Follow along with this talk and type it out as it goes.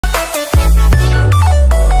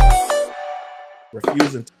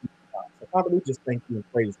refusing to be God. So, Father, we just thank you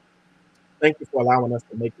and praise you. Thank you for allowing us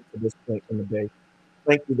to make it to this point in the day.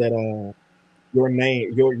 Thank you that your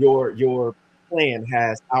name, your plan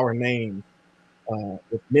has our names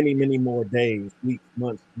with many, many more days, weeks,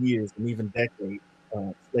 months, years, and even decades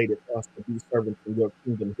slated for us to be servants in your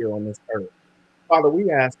kingdom here on this earth. Father, we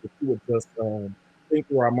ask that you would just think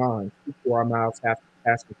through our minds, speak through our mouths, have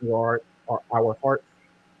passion through our hearts,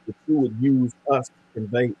 that you would use us to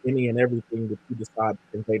convey any and everything that you decide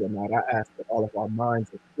to convey tonight. I ask that all of our minds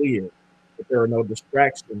are clear, that there are no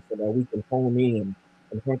distractions, so that we can hone in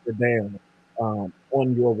and hunker down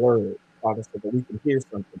on your word, Father, so that we can hear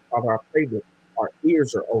something. Father, I pray that our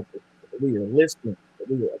ears are open, that we are listening, that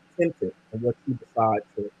we are attentive to what you decide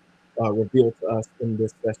to reveal to us in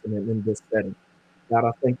this session and in this setting. God,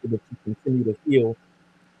 I thank you that you continue to heal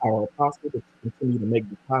our apostle, that you continue to make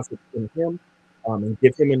deposits in him and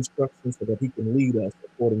give him instructions so that he can lead us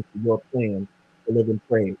according to your plan to live and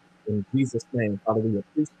pray. In Jesus' name, Father, we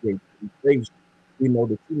appreciate you. We praise you. We know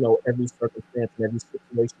that you know every circumstance and every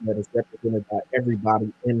situation that is represented by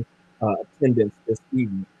everybody in attendance this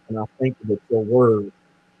evening. And I thank you that your word,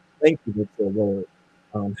 thank you that your word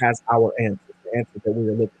has our answers, the answers that we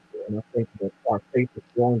are looking for. And I thank you that our faith is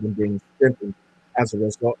growing and being strengthened as a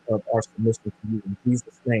result of our submission to you. In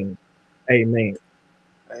Jesus' name, amen.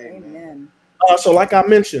 Amen. So, like I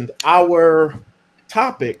mentioned, our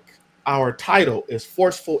topic, our title is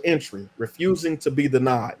forceful entry, refusing to be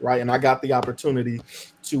denied, right? And I got the opportunity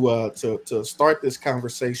to start this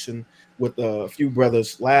conversation with a few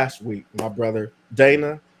brothers last week. My brother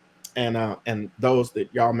Dana, and those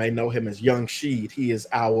that y'all may know him as Young Sheed. He is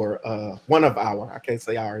our one of our, I can't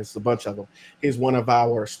say our, it's a bunch of them. He's one of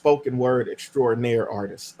our spoken word extraordinaire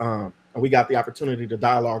artists. And we got the opportunity to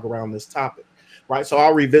dialogue around this topic. Right. So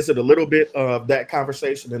I'll revisit a little bit of that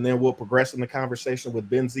conversation, and then we'll progress in the conversation with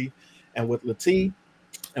Benzie and with Latif,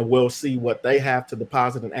 and we'll see what they have to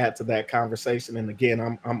deposit and add to that conversation. And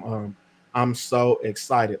again, I'm so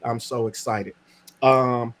excited. I'm so excited.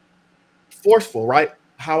 Forceful, right?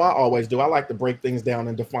 How I always do. I like to break things down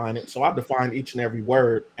and define it. So I defined each and every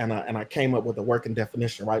word, and I came up with a working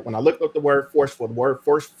definition. Right. When I looked up the word forceful, the word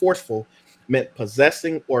forceful meant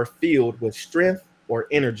possessing or filled with strength or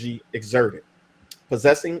energy exerted.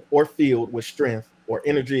 Possessing or filled with strength or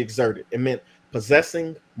energy exerted. It meant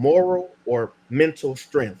possessing moral or mental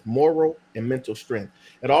strength, moral and mental strength.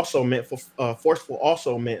 It also meant forceful,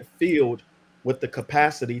 also meant filled with the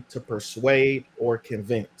capacity to persuade or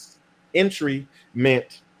convince. Entry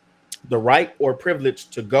meant the right or privilege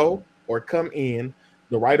to go or come in,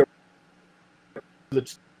 the right or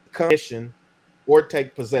privilege to come in or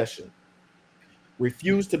take possession.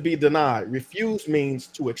 Refuse to be denied. Refuse means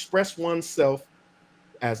to express oneself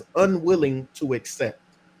as unwilling to accept,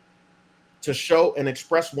 to show and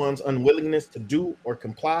express one's unwillingness to do or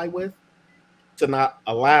comply with, to not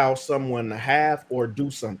allow someone to have or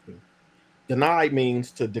do something. Deny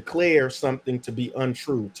means to declare something to be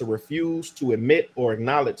untrue, to refuse to admit or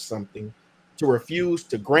acknowledge something, to refuse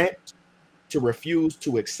to grant, to refuse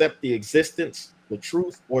to accept the existence, the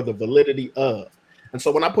truth, or the validity of. And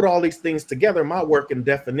so when I put all these things together, my working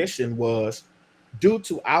definition was due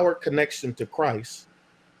to our connection to Christ,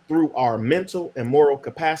 through our mental and moral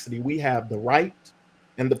capacity, we have the right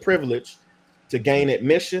and the privilege to gain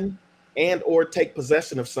admission and or take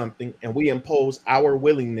possession of something, and we impose our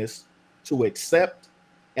willingness to accept,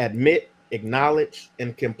 admit, acknowledge,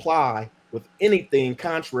 and comply with anything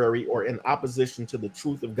contrary or in opposition to the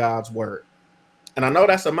truth of God's word. And I know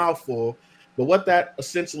that's a mouthful, but what that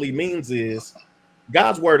essentially means is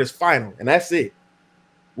God's word is final, and that's it.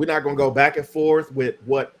 We're not going to go back and forth with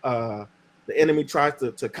what the enemy tries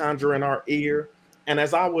to conjure in our ear. And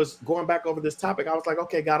as I was going back over this topic, I was like,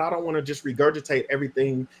 okay, God, I don't want to just regurgitate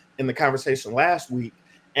everything in the conversation last week.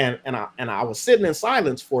 And I was sitting in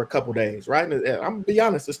silence for a couple days, right? And I'm gonna be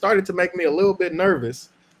honest, it started to make me a little bit nervous.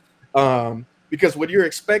 Because when you're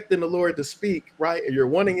expecting the Lord to speak, right, and you're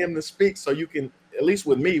wanting him to speak, so you can, at least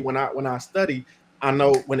with me, when I study, I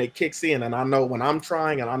know when it kicks in, and I know when I'm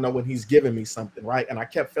trying, and I know when he's giving me something, right? And I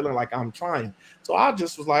kept feeling like I'm trying. So I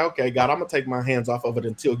just was like, okay, God, I'm going to take my hands off of it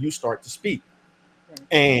until you start to speak.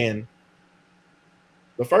 And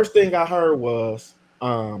the first thing I heard was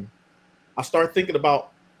I started thinking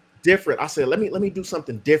about different. I said, let me do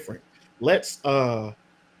something different. Let's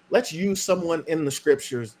use someone in the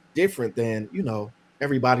scriptures different than,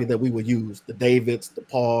 everybody that we would use, the Davids, the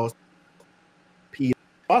Pauls, Peter.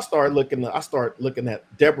 I start looking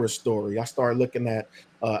at Deborah's story. I started looking at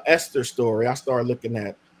Esther's story. I started looking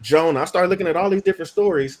at Jonah. I started looking at all these different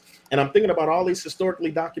stories, and I'm thinking about all these historically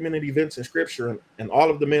documented events in Scripture, and all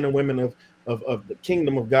of the men and women of the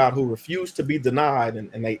kingdom of God who refused to be denied,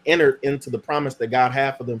 and they entered into the promise that God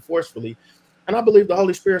had for them forcefully. And I believe the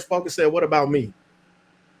Holy Spirit spoke and said, "What about me?"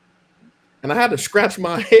 And I had to scratch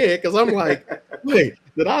my head because I'm like, wait,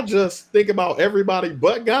 did I just think about everybody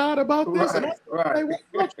but God about this? And I said, hey, what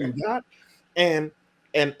about you, God?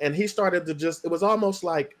 And he started to just, it was almost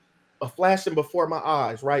like a flashing before my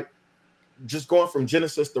eyes, right? Just going from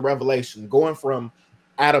Genesis to Revelation, going from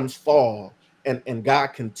Adam's fall and God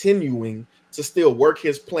continuing to still work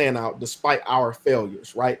his plan out despite our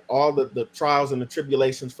failures, right? All the trials and the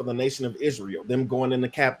tribulations for the nation of Israel, them going into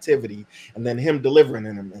captivity and then him delivering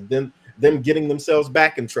them, and then them getting themselves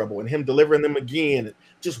back in trouble and him delivering them again, and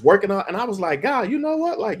just working out. And I was like, God, you know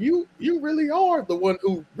what? Like you really are the one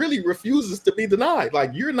who really refuses to be denied.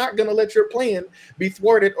 Like you're not going to let your plan be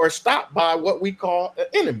thwarted or stopped by what we call an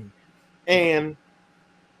enemy. And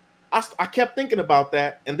I kept thinking about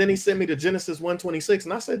that, and then he sent me to Genesis 1:26,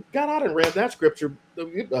 and I said, God, I done read that scripture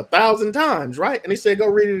 1,000 times, right? And he said, go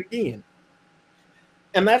read it again.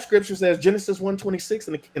 And that scripture says, Genesis 1:26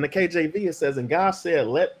 in the KJV, it says, and God said,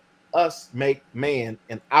 let us make man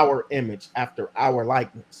in our image after our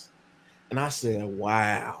likeness. And I said,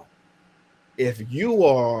 wow, if you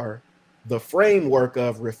are the framework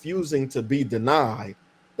of refusing to be denied,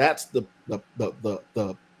 that's the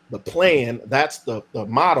plan, that's the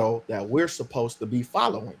motto that we're supposed to be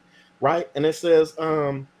following, right? And it says,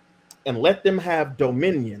 and let them have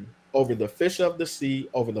dominion over the fish of the sea,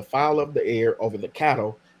 over the fowl of the air, over the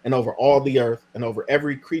cattle, and over all the earth, and over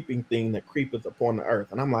every creeping thing that creepeth upon the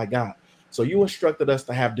earth. And I'm like, God, so you instructed us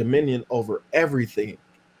to have dominion over everything,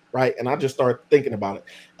 right? And I just started thinking about it.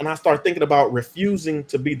 And I started thinking about refusing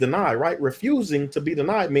to be denied, right? Refusing to be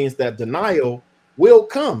denied means that denial will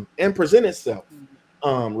come and present itself.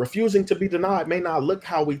 Refusing to be denied may not look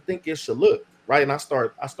how we think it should look, right? And I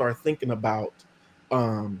start thinking about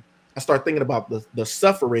the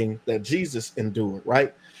suffering that Jesus endured,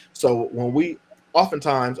 right? So when we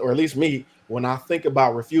oftentimes, or at least me, when I think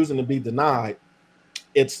about refusing to be denied,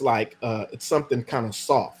 it's like it's something kind of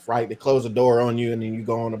soft, right? They close the door on you and then you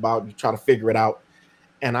go on about, you try to figure it out.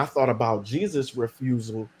 And I thought about Jesus'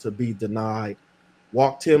 refusal to be denied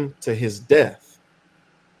walked him to his death.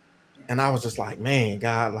 And I was just like, man,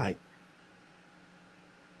 God, like,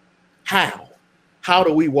 how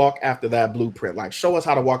do we walk after that blueprint? Like, show us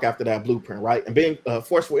how to walk after that blueprint, right? And being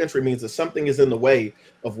forceful entry means that something is in the way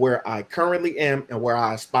of where I currently am and where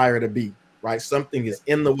I aspire to be, right? Something is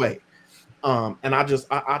in the way. And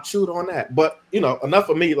I chewed on that. But, you know, enough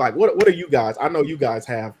of me. Like, what are you guys? I know you guys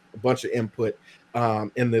have a bunch of input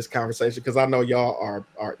in this conversation, because I know y'all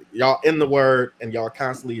are y'all in the word and y'all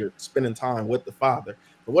constantly are spending time with the Father.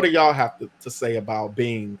 But what do y'all have to say about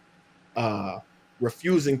being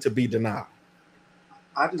refusing to be denied?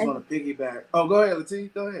 I just want to piggyback. Oh, go ahead,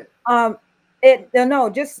 Latia. Go ahead. No,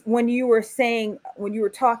 just when you were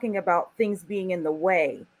talking about things being in the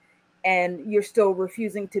way, and you're still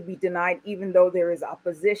refusing to be denied, even though there is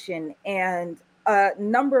opposition. And a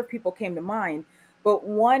number of people came to mind, but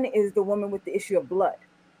one is the woman with the issue of blood.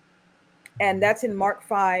 And that's in Mark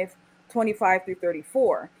 5:25 through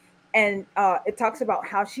 34. And it talks about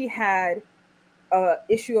how she had an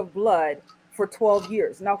issue of blood for 12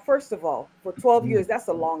 years. Now, first of all, for 12 years, that's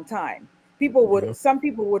a long time. Some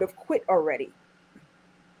people would have quit already.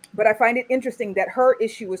 But I find it interesting that her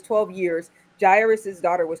issue was 12 years. Jairus'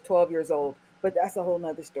 daughter was 12 years old, but that's a whole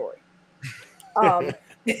nother story.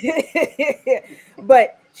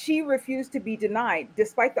 But she refused to be denied.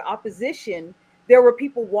 Despite the opposition, there were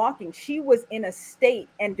people walking. She was in a state,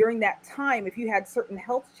 and during that time, if you had certain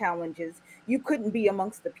health challenges, you couldn't be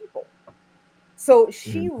amongst the people. So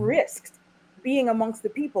she risked being amongst the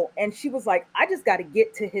people, and she was like, I just got to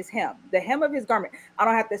get to his hem, the hem of his garment. I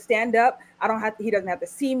don't have to stand up. He doesn't have to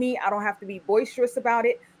see me. I don't have to be boisterous about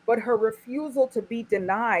it. But her refusal to be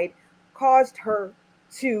denied caused her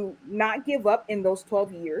to not give up in those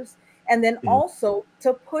 12 years. And then also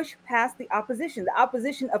to push past the opposition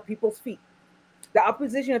of people's feet, the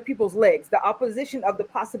opposition of people's legs, the opposition of the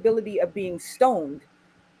possibility of being stoned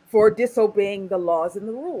for disobeying the laws and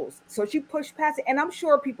the rules. So she pushed past it. And I'm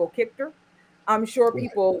sure people kicked her. I'm sure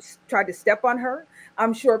people tried to step on her.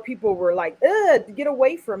 I'm sure people were like, ugh, get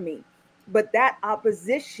away from me. But that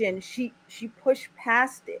opposition, she pushed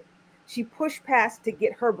past it. She pushed past to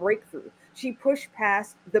get her breakthrough. She pushed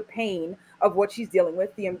past the pain of what she's dealing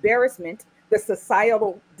with, the embarrassment, the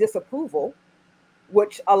societal disapproval,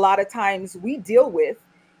 which a lot of times we deal with.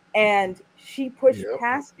 And she pushed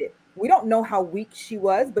past it. We don't know how weak she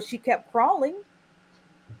was, but she kept crawling.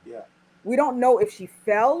 Yeah. We don't know if she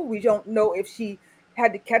fell. We don't know if she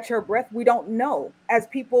had to catch her breath? We don't know. As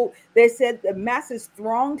people, they said the masses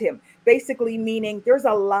thronged him, basically meaning there's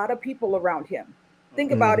a lot of people around him.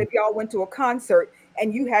 Think about if y'all went to a concert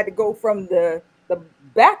and you had to go from the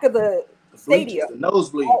back of the stadium, the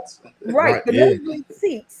nosebleeds, right, the nosebleed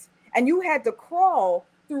seats, and you had to crawl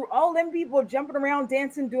through all them people jumping around,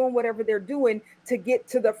 dancing, doing whatever they're doing to get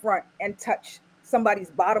to the front and touch somebody's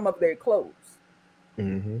bottom of their clothes.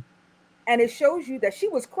 And it shows you that she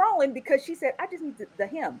was crawling because she said, I just need the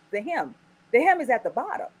hem. The hem is at the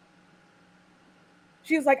bottom.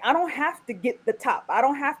 She was like, I don't have to get the top. I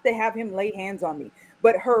don't have to have him lay hands on me.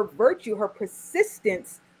 But her virtue, her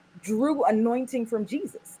persistence drew anointing from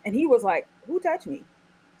Jesus. And he was like, who touched me?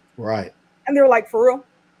 Right. And they were like, for real?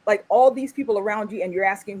 Like all these people around you and you're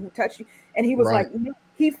asking who touched you? And he was like, no.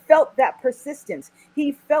 He felt that persistence.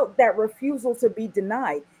 He felt that refusal to be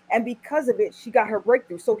denied. And because of it, she got her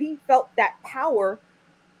breakthrough. So he felt that power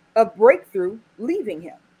of breakthrough leaving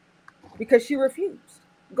him because she refused.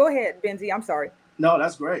 Go ahead, Benzie. I'm sorry. No,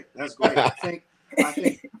 that's great. That's great. I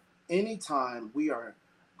think anytime we are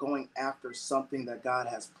going after something that God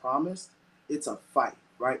has promised, it's a fight,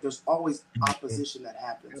 right? There's always opposition that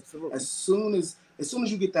happens. Absolutely. As soon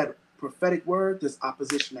as you get that prophetic word, there's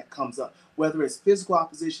opposition that comes up, whether it's physical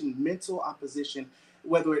opposition, mental opposition,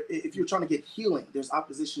 if you're trying to get healing, there's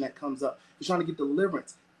opposition that comes up. If you're trying to get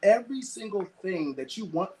deliverance, every single thing that you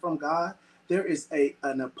want from God, there is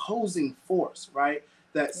an opposing force, right?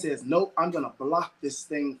 That says, nope, I'm going to block this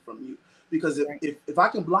thing from you. Because if I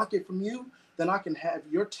can block it from you, then I can have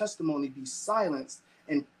your testimony be silenced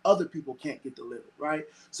and other people can't get delivered, right?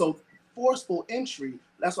 So forceful entry,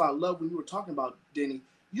 that's why I love when you were talking about, Denny,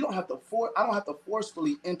 I don't have to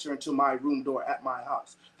forcefully enter into my room door at my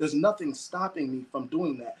house. There's nothing stopping me from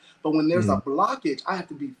doing that. But when there's a blockage, I have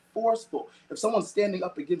to be forceful. If someone's standing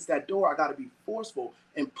up against that door, I got to be forceful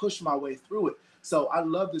and push my way through it. So I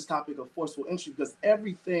love this topic of forceful entry because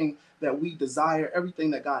everything that we desire, everything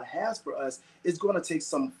that God has for us is going to take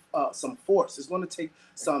some force. It's going to take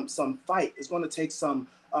some fight. It's going to take some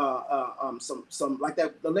like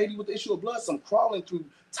that the lady with the issue of blood, some crawling through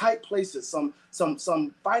tight places, some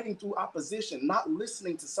fighting through opposition, not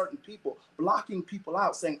listening to certain people, blocking people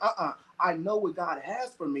out, saying, I know what God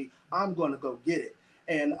has for me. I'm going to go get it.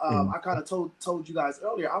 And I kind of told you guys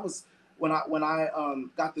earlier, when I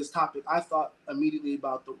got this topic, I thought immediately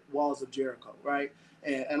about the walls of Jericho, right?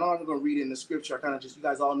 And I'm not going to read it in the scripture. You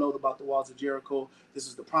guys all know about the walls of Jericho. This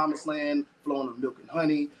is the promised land, flowing with milk and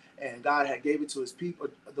honey. And God had gave it to his people.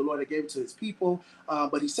 The Lord had gave it to his people.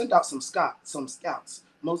 But he sent out some scouts.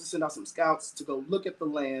 Moses sent out some scouts to go look at the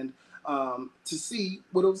land to see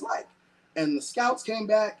what it was like. And the scouts came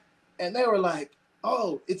back and they were like,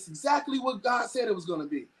 oh, it's exactly what God said it was going to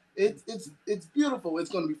be. It's beautiful.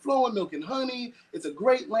 It's going to be flowing milk and honey. It's a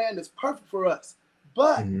great land. It's perfect for us.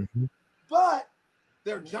 But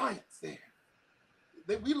there are giants there.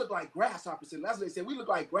 We look like grasshoppers to them. That's what they said. We look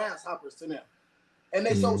like grasshoppers to them. And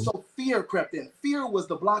they so fear crept in. Fear was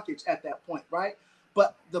the blockage at that point, right?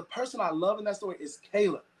 But the person I love in that story is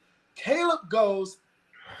Caleb. Caleb goes,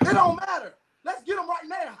 it don't matter. Let's get him right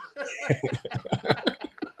now.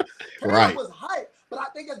 Caleb was hyped. But I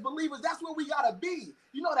think as believers, that's where we gotta be.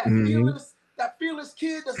 You know, that fearless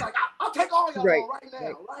kid that's like, I'll take all y'all on right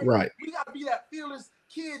now, right? We gotta be that fearless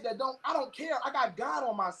kid that I don't care. I got God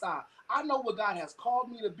on my side. I know what God has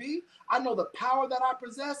called me to be. I know the power that I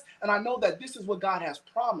possess, and I know that this is what God has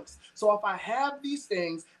promised. So if I have these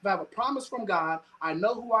things, if I have a promise from God, I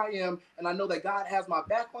know who I am, and I know that God has my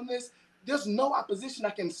back on this, there's no opposition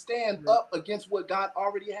that can stand up against what God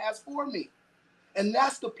already has for me. And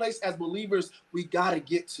that's the place as believers we got to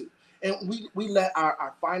get to. And we let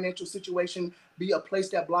our financial situation be a place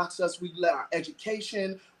that blocks us. We let our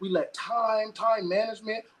education, we let time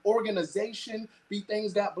management, organization be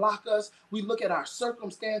things that block us. We look at our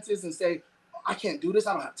circumstances and say, I can't do this.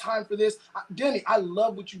 I don't have time for this. Denny, I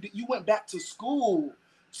love what you did. You went back to school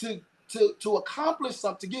to accomplish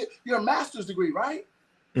something, to get your master's degree, right?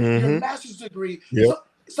 Your master's degree. Yep. So,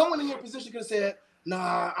 someone in your position could have said,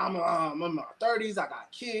 nah, I'm in my 30s. I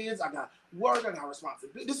got kids. I got work. I got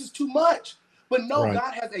responsibility. This is too much. But no,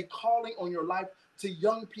 God has a calling on your life to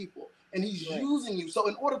young people, and he's using you. So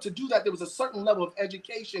in order to do that, there was a certain level of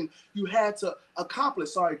education you had to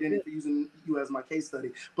accomplish. Sorry, Danny, for using you as my case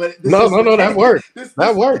study. But no, that worked.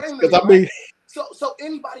 That worked. Because I mean, so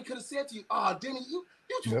anybody could have said to you, Denny,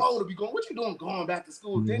 You too old to be going. What you doing going back to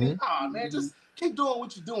school, Denny? Man, just keep doing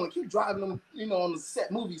what you're doing. Keep driving them, on the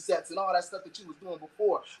movie sets and all that stuff that you was doing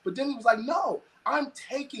before. But then he was like, no, I'm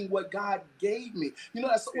taking what God gave me.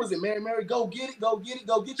 That's what was it, Mary, go get it, go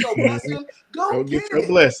get your blessing, go get your it.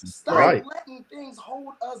 blessing. Stop letting things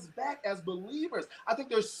hold us back as believers. I think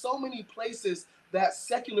there's so many places that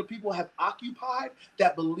secular people have occupied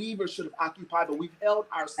that believers should have occupied, but we've held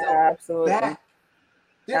ourselves back.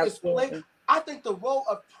 There is place. I think the role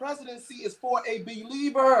of presidency is for a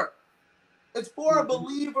believer. It's for a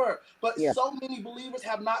believer, but so many believers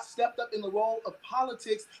have not stepped up in the role of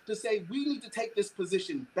politics to say we need to take this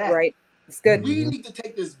position back. Right, it's good. We need to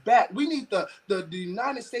take this back. We need the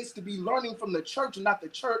United States to be learning from the church and not the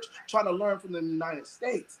church trying to learn from the United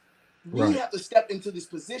States. We have to step into this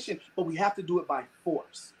position, but we have to do it by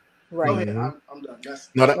force. Right. Go ahead. I'm done.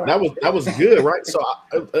 That was good, right? So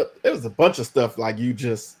it was a bunch of stuff like you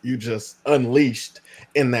just unleashed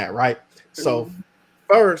in that, right? So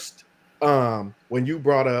first, when you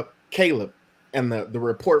brought up Caleb and the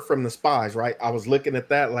report from the spies, right? I was looking at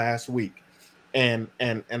that last week, and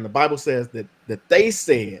the Bible says that they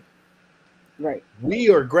said, right, we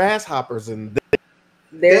are grasshoppers in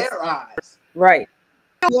their eyes, right.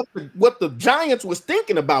 What the Giants was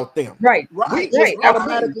thinking about them, right? We just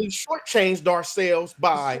automatically shortchanged ourselves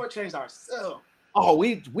by oh,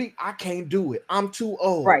 I can't do it. I'm too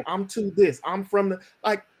old. Right. I'm too this. I'm from the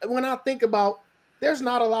when I think about. There's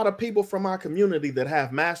not a lot of people from our community that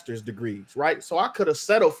have master's degrees, right? So I could have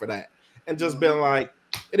settled for that and just been like,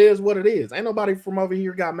 it is what it is. Ain't nobody from over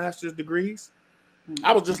here got master's degrees.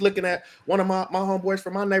 I was just looking at one of my homeboys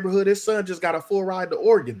from my neighborhood. His son just got a full ride to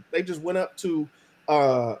Oregon. They just went up to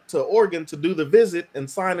Oregon to do the visit and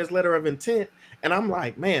sign his letter of intent. And I'm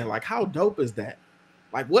like, man, like how dope is that?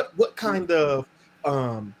 Like what kind of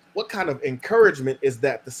encouragement is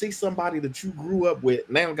that to see somebody that you grew up with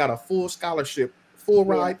now got a full scholarship, full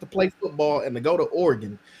ride to play football and to go to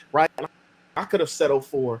Oregon, right? And I could have settled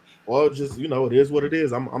for, well, just, it is what it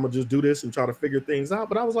is. I'm going to just do this and try to figure things out.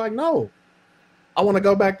 But I was like, no, I want to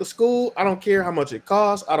go back to school. I don't care how much it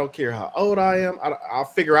costs. I don't care how old I am. I'll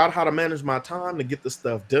figure out how to manage my time to get the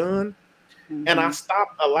stuff done. And I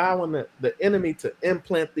stopped allowing the enemy to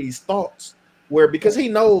implant these thoughts because he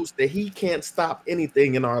knows that he can't stop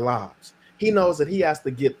anything in our lives. He knows that he has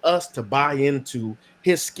to get us to buy into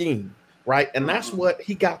his scheme. Right. And that's what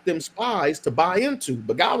he got them spies to buy into.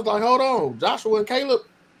 But God was like, hold on, Joshua and Caleb,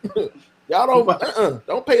 y'all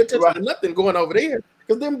don't pay attention to nothing going over there.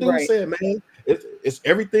 Because them dudes said, man, it's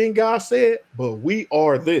everything God said, but we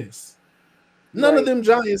are this. None of them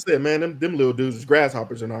giants said, man, them little dudes is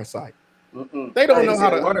grasshoppers in our sight. They don't know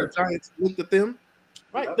how the other giants looked at them.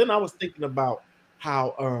 Right. Yep. Then I was thinking about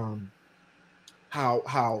how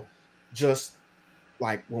just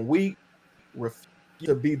like when we refuse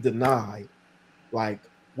to be denied, like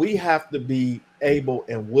we have to be able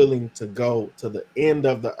and willing to go to the end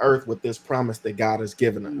of the earth with this promise that God has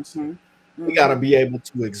given us. We got to be able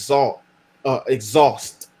to exhaust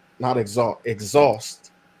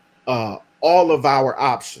all of our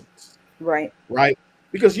options. Right.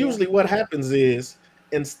 Because usually what happens is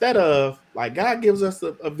instead of like God gives us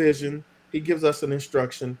a vision, he gives us an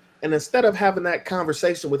instruction. And instead of having that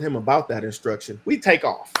conversation with him about that instruction, we take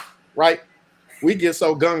off, right? We get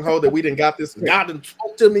so gung-ho that we didn't got this. God didn't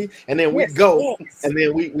talk to me. And then we go and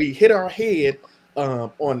then we hit our head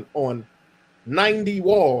on 90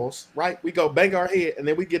 walls, right? We go bang our head and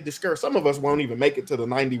then we get discouraged. Some of us won't even make it to the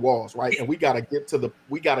 90 walls, right? And we got to get to the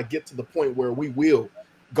point where we will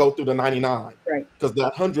go through the 99. Right. Because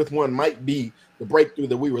that 100th one might be the breakthrough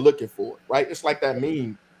that we were looking for, right? It's like that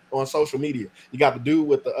meme on social media. You got the dude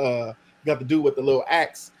with the little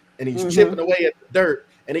axe and he's chipping away at the dirt.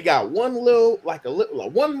 And he got one more whack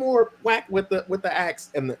with the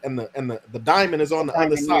axe, and the diamond is on the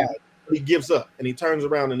other side. He gives up and he turns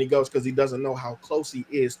around and he goes because he doesn't know how close he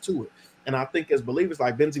is to it. And I think as believers,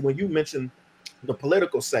 like Benzie, when you mentioned the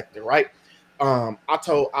political sector, right? I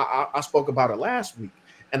spoke about it last week,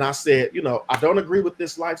 and I said, I don't agree with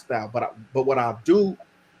this lifestyle, but what I do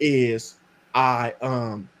is I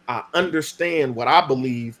understand what I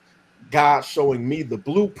believe God showing me the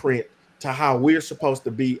blueprint to how we're supposed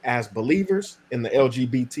to be as believers in the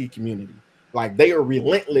LGBT community. Like they are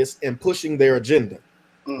relentless in pushing their agenda,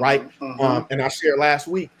 right? And I shared last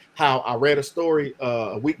week how I read a story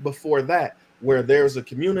a week before that where there's a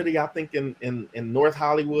community, I think in North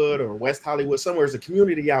Hollywood or West Hollywood, somewhere there's a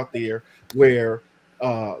community out there where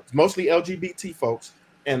mostly LGBT folks,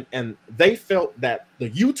 and they felt that the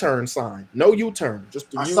U-turn sign, no U-turn,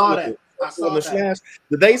 just the I saw that.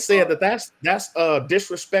 They said that's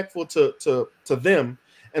disrespectful to them,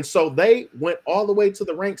 And so they went all the way to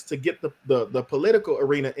the ranks to get the political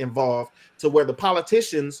arena involved, to where the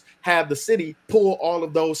politicians had the city pull all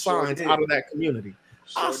of those signs out of that community.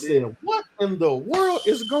 I said, what in the world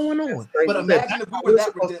is going on? But imagine if we were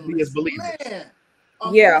that relentless. Man,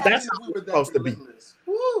 yeah, that's how we were supposed to be.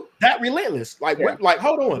 That relentless. Like, like,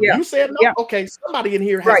 hold on. You said no? Okay, somebody in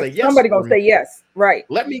here has a yes. Somebody gonna say yes. Right.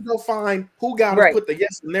 Let me go find who got to put the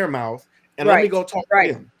yes in their mouth, and let me go talk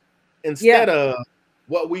to them. Instead of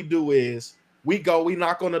what we do is we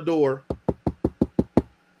knock on the door,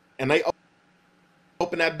 and they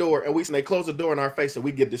open that door, and they close the door in our face, and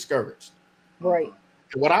we get discouraged. Right.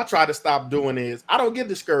 And what I try to stop doing is I don't get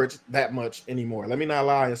discouraged that much anymore. Let me not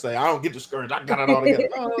lie and say I don't get discouraged. I got it all together.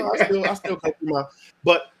 No, I still go through my.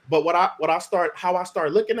 But how I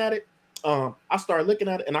start looking at it. I started looking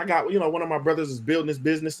at it, and I got, one of my brothers is building his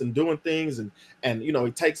business and doing things, and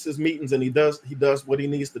he takes his meetings and he does what he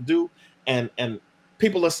needs to do, and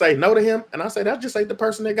people will say no to him, and I say that just ain't the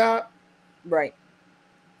person that God. Right.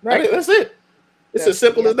 That's it. It's as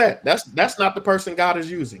simple as that. That's not the person God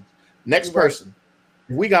is using. Next person.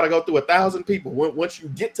 We got to go through 1,000 people. Once you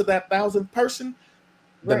get to that 1,000th person,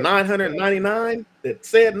 the 999 that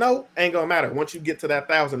said no ain't gonna matter. Once you get to that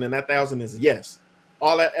 1,000, and that 1,000 is yes.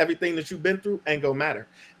 Everything that you've been through ain't gonna matter,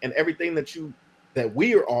 and everything that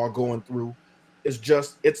we are all going through is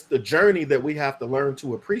it's the journey that we have to learn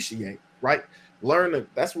to appreciate, right?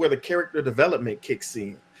 That's where the character development kicks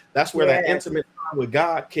in. That's where that intimate time with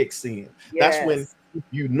God kicks in. That's when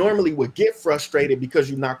you normally would get frustrated because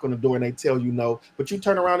you knock on the door and they tell you no, but you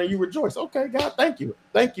turn around and you rejoice. Okay, God, thank you.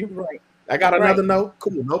 Right. I got another no.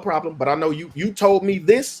 Cool, no problem. But I know you told me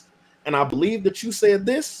this, and I believe that you said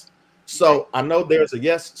this. So I know there's a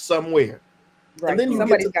yes somewhere. Right. And then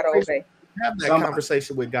somebody's got to obey. Have that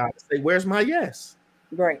conversation with God. Say, where's my yes?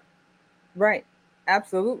 Right. Right.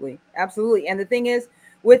 Absolutely. Absolutely. And the thing is,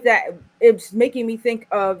 with that, it's making me think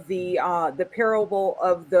of the parable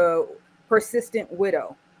of the persistent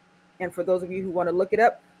widow. And for those of you who want to look it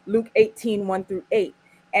up, Luke 18:1-8,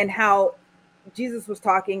 and how Jesus was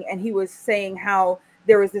talking, and he was saying how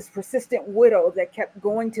there was this persistent widow that kept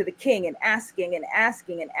going to the king and asking and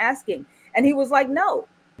asking and asking. And he was like, no.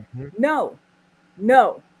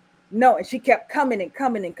 And she kept coming and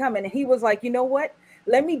coming and coming. And he was like, you know what?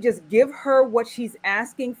 Let me just give her what she's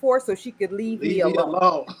asking for so she could leave me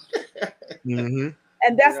alone.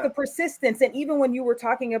 And that's the persistence. And even when you were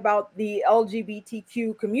talking about the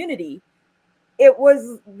LGBTQ community,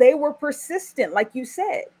 they were persistent, like you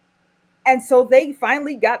said. And so they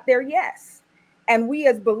finally got their yes. And we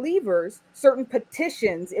as believers, certain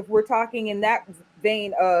petitions, if we're talking in that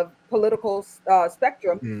vein of political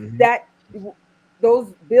spectrum, that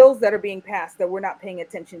those bills that are being passed that we're not paying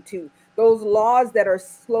attention to, those laws that are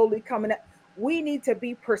slowly coming up, we need to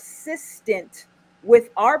be persistent with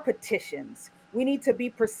our petitions. We need to be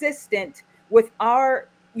persistent with our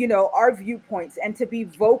viewpoints, and to be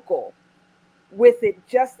vocal with it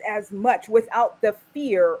just as much, without the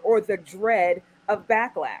fear or the dread of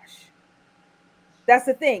backlash. That's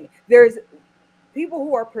the thing. There's people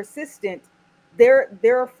who are persistent.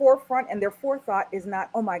 Their forefront and their forethought is not,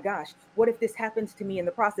 oh my gosh, what if this happens to me in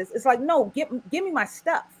the process? It's like, no, give me my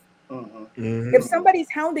stuff. If somebody's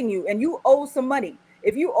hounding you and you owe some money,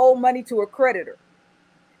 if you owe money to a creditor,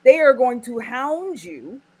 they are going to hound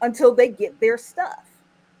you until they get their stuff.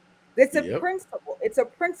 It's a principle. It's a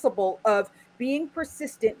principle of being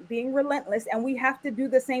persistent, being relentless, and we have to do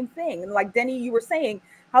the same thing. And like Denny, you were saying,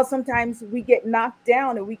 how sometimes we get knocked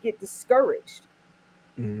down and we get discouraged.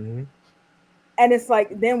 And it's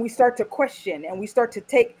like, then we start to question, and we start to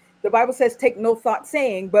take, the Bible says, take no thought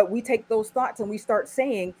saying, but we take those thoughts and we start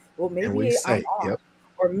saying, well, maybe I'm off,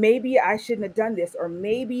 or maybe I shouldn't have done this, or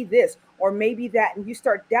maybe this, or maybe that. And you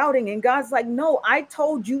start doubting, and God's like, no, I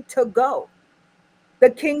told you to go. The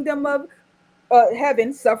kingdom of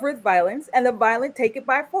heaven suffereth violence, and the violent take it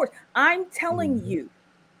by force. I'm telling you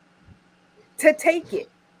to take it.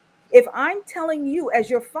 If I'm telling you as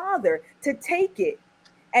your father to take it,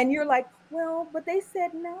 and you're like, well, but they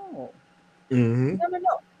said no. No.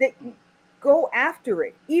 Go after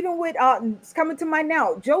it. Even with it's coming to mind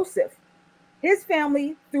now, Joseph, his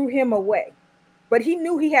family threw him away, but he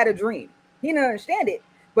knew he had a dream. He didn't understand it,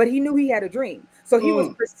 but he knew he had a dream. So he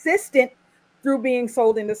was persistent through being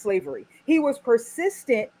sold into slavery. He was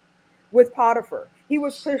persistent with Potiphar. He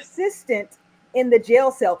was persistent in the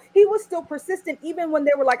jail cell. He was still persistent even when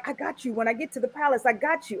they were like, I got you. When I get to the palace, I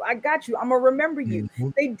got you. I'm going to remember you.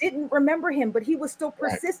 They didn't remember him, but he was still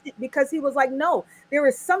persistent because he was like, no, there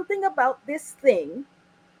is something about this thing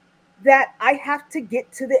that I have to get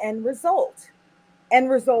to the end result. End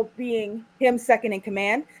result being him second in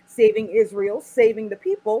command, saving Israel, saving the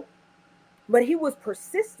people. But he was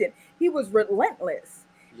persistent. He was relentless.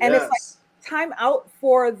 And it's like time out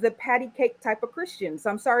for the patty cake type of Christians.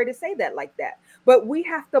 I'm sorry to say that like that. But we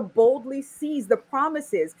have to boldly seize the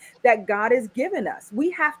promises that God has given us. We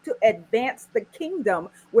have to advance the kingdom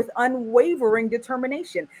with unwavering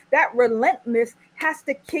determination. That relentlessness has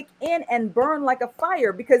to kick in and burn like a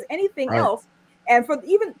fire, because anything else, and for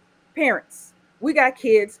even parents, we got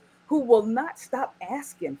kids who will not stop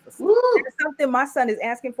asking for something. There's something my son is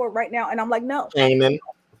asking for right now, and I'm like, no, Amen.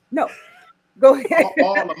 No, go ahead.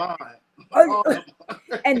 All of mine.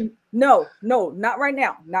 And no, not right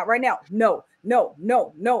now, not right now. No.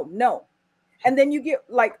 And then you get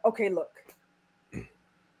like, okay, look,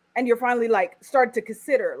 and you're finally like start to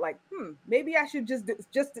consider like, maybe I should just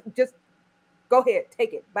go ahead,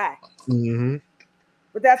 take it, bye. Mm-hmm.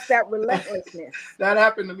 But that's that relentlessness. That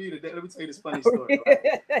happened to me today. Let me tell you this funny story.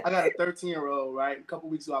 Right? I got a 13-year-old, right? A couple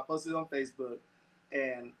weeks ago, I posted it on Facebook,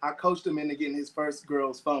 and I coached him into getting his first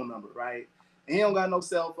girl's phone number, right? And he don't got no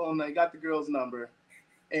cell phone. He got the girl's number.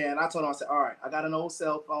 And I told him, I said, all right, I got an old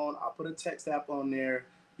cell phone. I'll put a text app on there.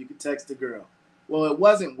 You can text the girl. Well, it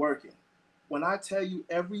wasn't working. When I tell you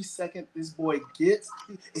every second this boy gets,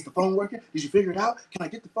 is the phone working? Did you figure it out? Can I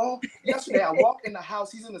get the phone? Yesterday, I walk in the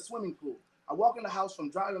house. He's in the swimming pool. I walk in the house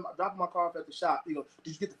from dropping my car off at the shop. He goes,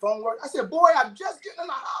 did you get the phone work? I said, boy, I'm just getting in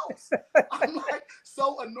the house. I'm like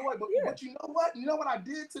so annoyed. But you know what? You know what I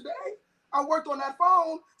did today? I worked on that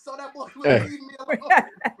phone so that boy would leave me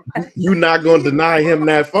alone. You're not going to deny him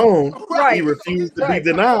that phone. Right. He refused to be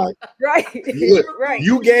denied. Right. Look,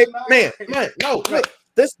 you gave, man, no, look,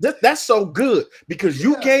 that's so good, because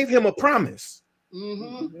you gave him a promise.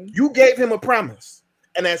 Mm-hmm. You gave him a promise.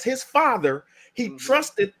 And as his father, he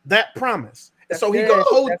trusted that promise. And so he's going to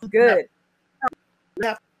hold That's good.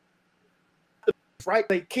 Right,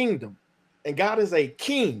 a kingdom, and God is a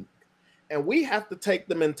king, and we have to take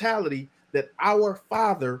the mentality that our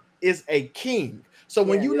father is a king. So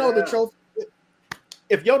when you know that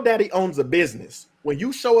if your daddy owns a business, when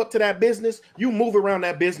you show up to that business, you move around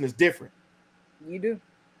that business different. You do.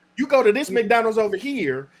 You go to this McDonald's over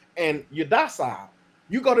here and you're docile.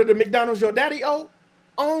 You go to the McDonald's your daddy own.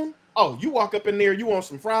 Oh, you walk up in there, you want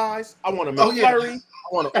some fries? I want a McFlurry.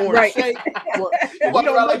 I want an orange shake.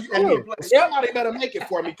 Somebody better make it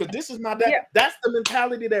for me, because this is my dad. Yeah. That's the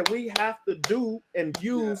mentality that we have to do and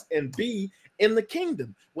use and be in the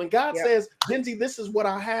kingdom. When God says, Denzi, this is what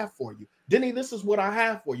I have for you. Denny, this is what I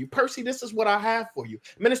have for you. Percy, this is what I have for you.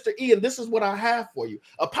 Minister Ian, this is what I have for you.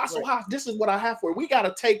 Apostle House, this is what I have for you. We got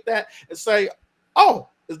to take that and say, oh,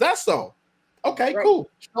 is that so? Okay, cool.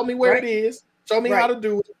 Show me where it is. Show me how to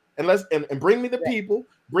do it. And let's and bring me the people,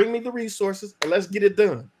 bring me the resources, and let's get it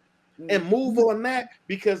done. And move on that,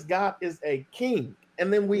 because God is a king.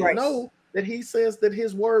 And then we know that he says that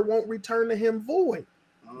his word won't return to him void.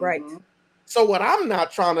 Right. So what I'm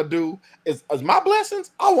not trying to do is my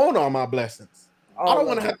blessings, I want all my blessings. I don't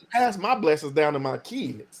want to have to pass my blessings down to my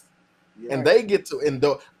kids. And they get to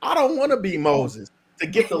endure. I don't want to be Moses to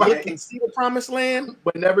get to look and see the promised land,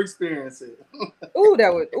 but never experience it. Ooh,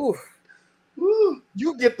 that was Ooh,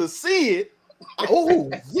 you get to see it.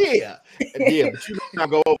 Oh, yeah. Yeah, but you not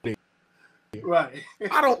go over there. Right.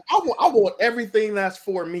 I want everything that's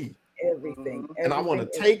for me. Everything. And I want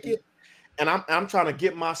to take it. And I'm trying to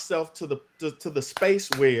get myself to the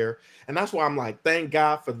space where, and that's why I'm like, thank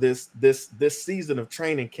God for this season of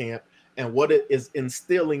training camp and what it is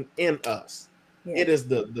instilling in us. Yeah. It is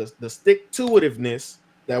the stick-to-itiveness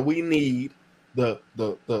that we need, the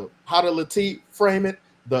how to Latif frame it,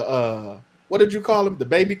 what did you call them? The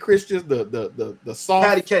baby Christians, the soft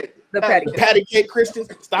patty cake. The patty cake Christians.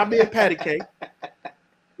 Stop being patty cake.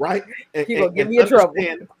 Right? And give me a trouble.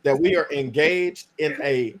 That we are engaged in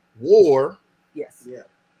a war. Yes. Yeah.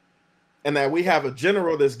 And that we have a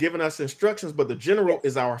general that's giving us instructions, but the general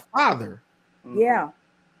is our father. Yeah.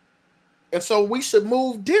 And so we should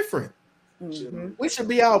move different. Mm-hmm. We should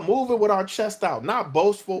be out moving with our chest out, not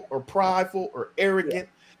boastful or prideful or arrogant.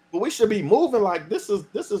 But we should be moving like this is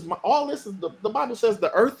the Bible says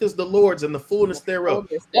the earth is the Lord's and the fullness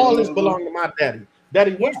thereof. All this belongs to my daddy.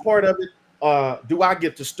 Daddy, which part of it do I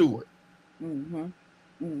get to steward? And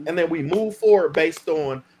then we move forward based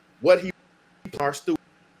on what he our steward.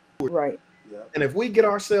 Right. And if we get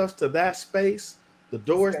ourselves to that space, the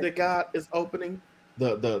doors that God is opening,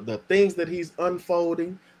 the things that he's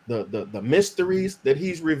unfolding, the mysteries that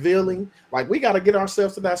he's revealing, like we got to get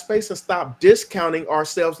ourselves to that space and stop discounting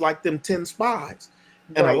ourselves like them 10 spies.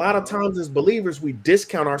 And a lot of times as believers, we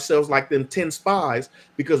discount ourselves like them 10 spies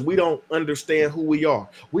because we don't understand who we are.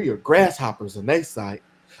 We are grasshoppers in their sight.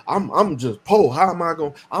 I'm just poor. How am I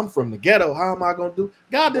going? I'm from the ghetto. How am I going to do?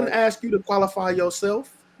 God didn't ask you to qualify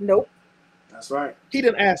yourself. Nope. That's right. He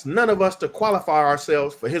didn't ask none of us to qualify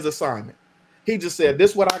ourselves for his assignment. He just said,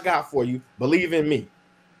 "This is what I got for you. Believe in me."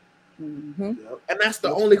 Mm-hmm. And that's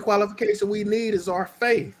the only qualification we need is our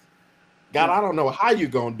faith. God, I don't know how you're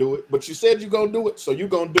going to do it, but you said you're going to do it, so you're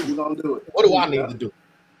going to do it. You're going to do it. What do I need to do?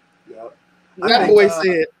 Yep. That boy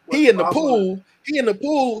said he in the pool,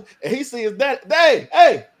 and he sees that,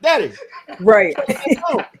 hey, daddy. Right.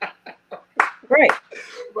 Right.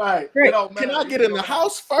 Right. Can I get in the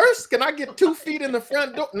house first? Can I get 2 feet in the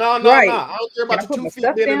front door? No. I don't care about the 2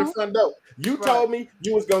 feet being in the front door. You told me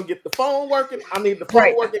you was gonna get the phone working. I need the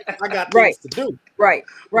phone working. I got things to do. Right.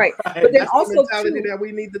 But then that's also the mentality that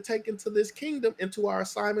we need to take into this kingdom, into our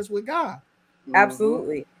assignments with God.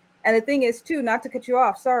 Absolutely. And the thing is too, not to cut you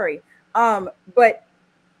off, sorry. But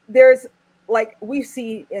there's, like we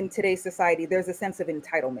see in today's society, there's a sense of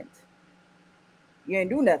entitlement. You ain't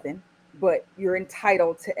do nothing, but you're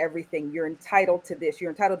entitled to everything. You're entitled to this.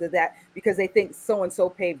 You're entitled to that because they think so and so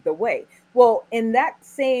paved the way. Well, in that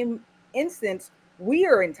same instance, we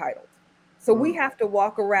are entitled. So we have to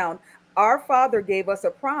walk around. Our Father gave us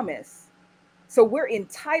a promise. So we're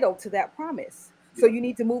entitled to that promise. So you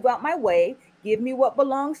need to move out my way. Give me what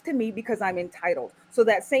belongs to me because I'm entitled. So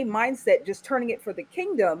that same mindset, just turning it for the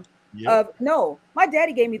kingdom of, no, my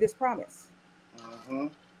daddy gave me this promise.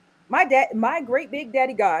 My great big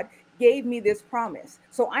daddy God gave me this promise.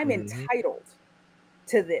 So I'm entitled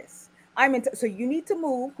to this. So you need to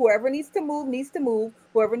move. Whoever needs to move needs to move.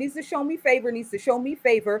 Whoever needs to show me favor needs to show me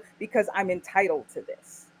favor because I'm entitled to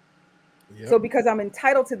this. So because I'm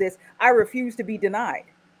entitled to this, I refuse to be denied.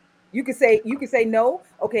 You could say no.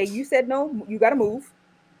 Okay, you said no, you got to move.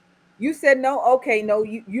 You said no. Okay, no,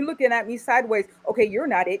 you looking at me sideways. Okay, you're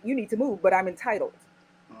not it. You need to move, but I'm entitled.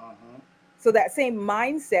 So that same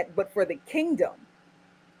mindset, but for the kingdom,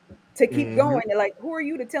 to keep going. And like, who are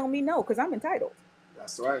you to tell me no? Because I'm entitled.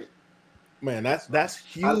 That's right. Man, that's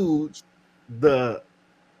huge. The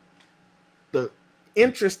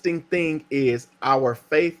interesting thing is our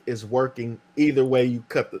faith is working either way you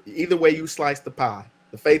slice the pie.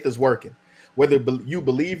 The faith is working. Whether you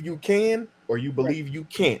believe you can or you believe you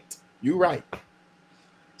can't. You're right.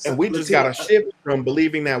 And we just got to shift from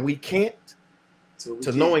believing that we can't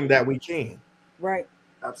to knowing that we can. Right.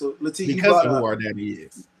 Absolutely. Because of who our daddy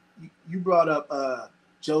is. You brought up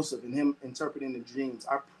Joseph and him interpreting the dreams.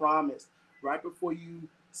 I promise, right before you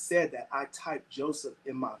said that, I typed Joseph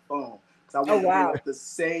in my phone because I wanted to bring up the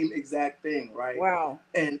same exact thing, right? Wow.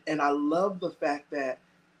 And I love the fact that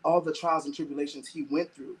all the trials and tribulations he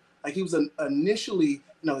went through. Like he was initially,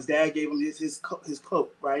 his dad gave him his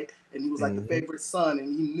coat, right? And he was like the favorite son,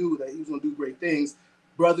 and he knew that he was going to do great things.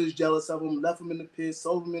 Brothers jealous of him, left him in the pit,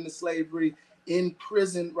 sold him into slavery, in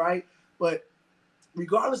prison, right? But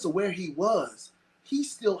regardless of where he was, he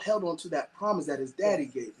still held on to that promise that his daddy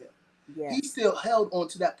gave him. Yes. He still held on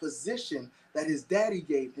to that position that his daddy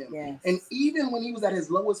gave him. Yes. And even when he was at his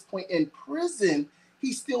lowest point in prison,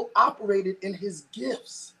 he still operated in his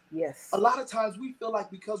gifts. Yes. A lot of times we feel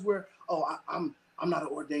like because I'm not an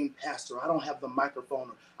ordained pastor, I don't have the microphone,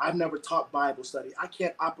 or I've never taught Bible study, I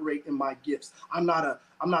can't operate in my gifts. I'm not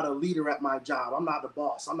a leader at my job. I'm not the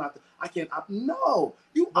boss. No,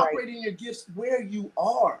 you operate in your gifts where you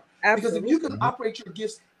are. Absolutely. Because if you can operate your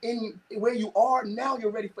gifts in where you are, now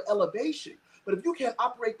you're ready for elevation. But if you can't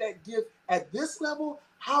operate that gift at this level,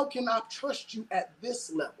 how can I trust you at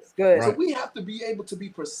this level? Good. So we have to be able to be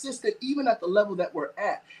persistent even at the level that we're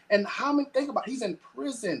at. And think about, he's in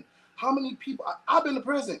prison. How many people? I've been to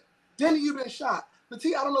prison. Denny, you've been shot.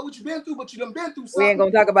 Latia, I don't know what you've been through, but you done been through something. We ain't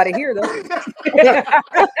gonna talk about it here, though.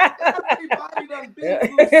 Everybody done been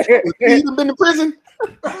through something. You done been to prison?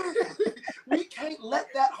 We can't let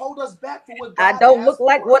that hold us back from what God I don't look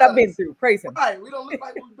like what I've been through. Praise him. Right. We don't look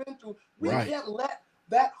like what we've been through. We can't let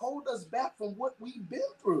that hold us back from what we've been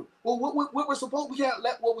through. Well, we can't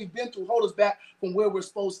let what we've been through hold us back from where we're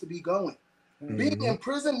supposed to be going. Being in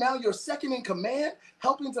prison, now you're second in command,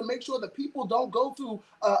 helping to make sure that people don't go through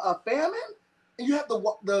a famine. And you have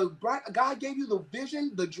God gave you the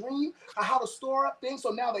vision, the dream, of how to store up things. So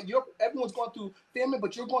now that everyone's going through famine,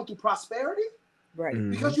 but you're going through prosperity, right?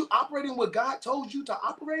 Because you're operating what God told you to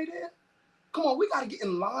operate in. Come on, we got to get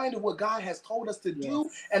in line to what God has told us to do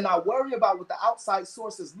and not worry about what the outside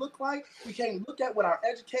sources look like. We can't look at what our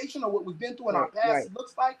education or what we've been through in our past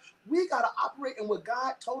looks like. We got to operate in what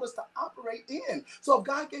God told us to operate in. So if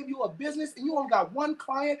God gave you a business and you only got one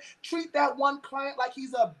client, treat that one client like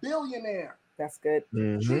he's a billionaire. That's good.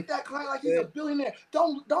 Treat that client like he's a billionaire.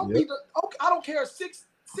 Don't be okay. I don't care.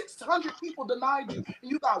 600 people denied you,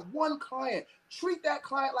 and you got one client. Treat that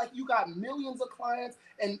client like you got millions of clients,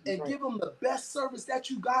 and give them the best service that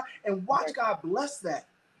you got, and watch God bless that.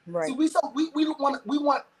 Right. See, we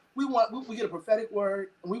get a prophetic word,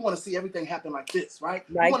 and we want to see everything happen like this, right?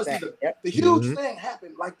 Like we want to that. see the huge thing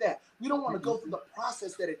happen like that. We don't want to go through the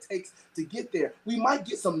process that it takes to get there. We might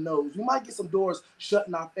get some no's, we might get some doors shut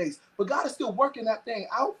in our face, but God is still working that thing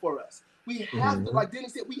out for us. We have to, like Denny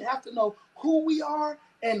said, we have to know who we are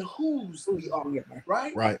and whose we are,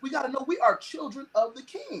 right? Right. We got to know we are children of the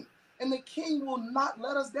King, and the King will not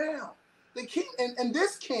let us down. The King, and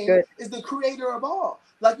this King is the creator of all.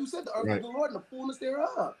 Like you said, the earth of the Lord and the fullness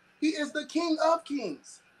thereof. He is the King of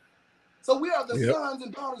kings. So we are the sons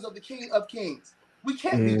and daughters of the King of kings. We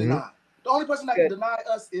can't be denied. The only person that can deny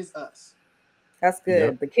us is us. That's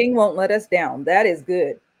good. The King won't let us down. That is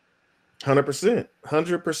good. 100%.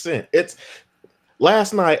 100%. It's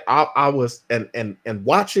last night I was and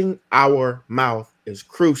watching our mouth is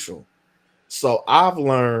crucial. So I've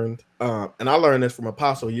learned, and I learned this from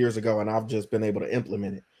Apostle years ago, and I've just been able to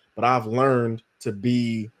implement it. But I've learned to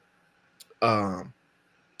be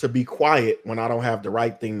quiet when I don't have the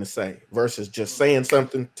right thing to say, versus just saying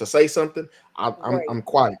something to say something. I'm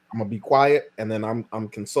quiet. I'm gonna be quiet, and then I'm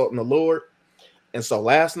consulting the Lord. And so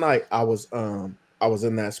last night I was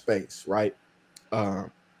in that space, right? I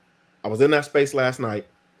was in that space last night,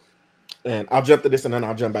 and I'll jump to this and then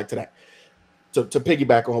I'll jump back to that. To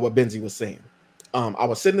piggyback on what Benzie was saying. I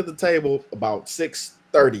was sitting at the table about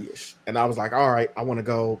 6:30-ish, and I was like, all right, I want to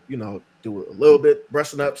go, do a little bit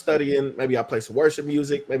brushing up, studying. Maybe I'll play some worship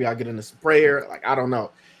music. Maybe I'll get into some prayer. Like, I don't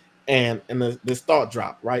know. And this thought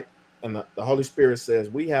dropped, right? And the Holy Spirit says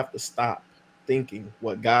we have to stop thinking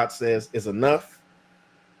what God says is enough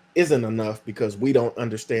isn't enough because we don't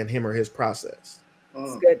understand him or his process.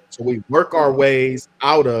 Good. So we work our ways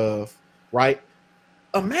out of, right?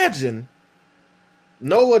 Imagine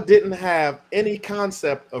Noah didn't have any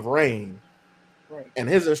concept of rain, and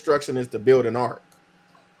his instruction is to build an ark.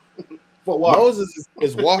 For what? Moses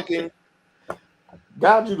is walking.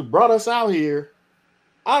 God, you brought us out here.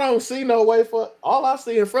 I don't see no way for all I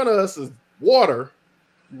see in front of us is water.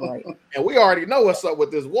 Right. And we already know what's up with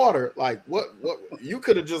this water. Like, what you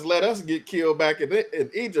could have just let us get killed back in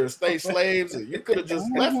Egypt, stay slaves, and you could have just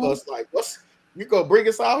left us. Like, you gonna bring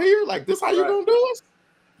us out here? Like, this how you gonna do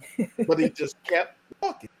us? But he just kept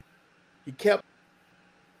walking. He kept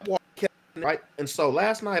walking, right? And so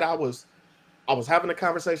last night I was having a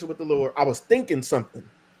conversation with the Lord. I was thinking something,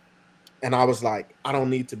 and I was like, I don't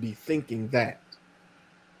need to be thinking that.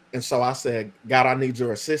 And so I said, God, I need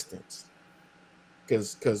your assistance,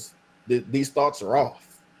 because these thoughts are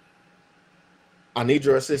off. I need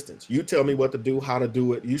your assistance. You tell me what to do, how to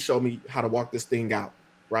do it. You show me how to walk this thing out,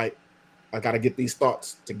 right? I got to get these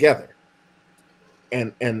thoughts together.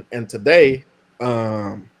 And today,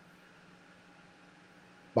 about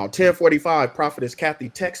 10:45, Prophetess Kathy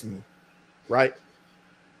texts me, right?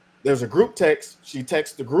 There's a group text. She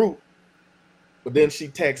texts the group, but then she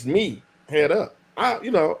texts me, head up.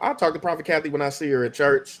 I talk to Prophet Kathy when I see her at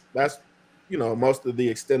church. That's, most of the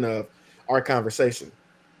extent of our conversation.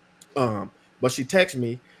 But she texted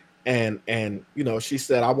me and she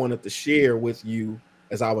said, I wanted to share with you,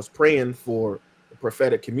 as I was praying for the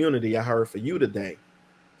prophetic community, I heard for you today,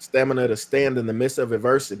 stamina to stand in the midst of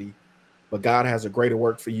adversity, but God has a greater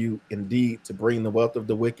work for you indeed, to bring the wealth of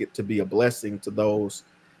the wicked to be a blessing to those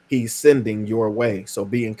he's sending your way. So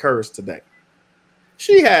be encouraged today.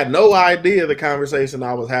 She had no idea the conversation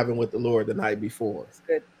I was having with the Lord the night before. That's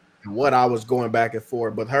good. And what I was going back and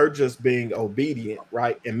forth, but her just being obedient,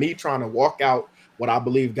 right? And me trying to walk out what I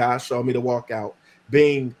believe God showed me to walk out,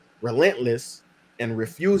 being relentless and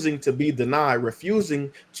refusing to be denied,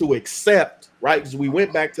 refusing to accept, right? Because we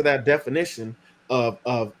went back to that definition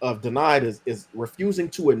of denied is refusing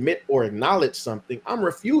to admit or acknowledge something. I'm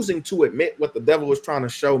refusing to admit what the devil was trying to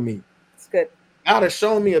show me. It's good. God has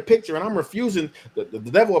shown me a picture, and I'm refusing. The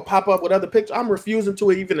devil will pop up with other pictures. I'm refusing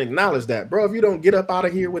to even acknowledge that, bro. If you don't get up out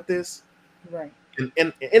of here with this, right?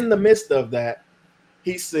 And in the midst of that,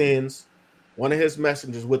 he sends one of his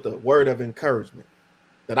messengers with a word of encouragement.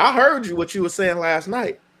 That I heard you what you were saying last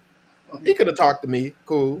night. He could have talked to me,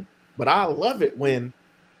 cool, but I love it when,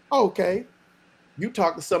 okay, you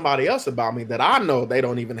talk to somebody else about me that I know they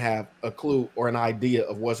don't even have a clue or an idea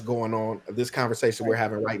of what's going on of this conversation we're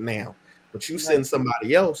having right now. But you send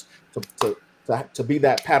somebody else to be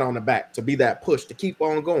that pat on the back, to be that push, to keep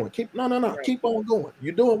on going. Keep on going.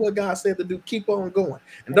 You're doing what God said to do. Keep on going.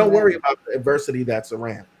 And don't worry about the adversity that's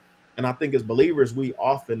around. And I think as believers, we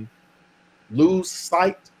often lose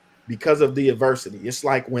sight because of the adversity. It's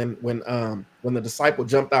like when the disciple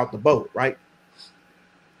jumped out the boat, right?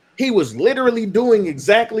 He was literally doing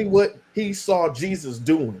exactly what he saw Jesus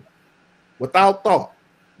doing without thought.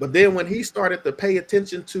 But then when he started to pay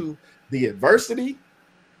attention to the adversity,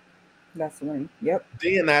 That's when, yep.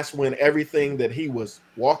 then that's when everything that he was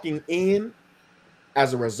walking in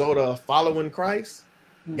as a result of following Christ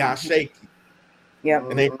got shaky.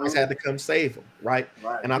 Yep. And then Christ had to come save him, right?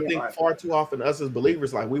 And I think far too often us as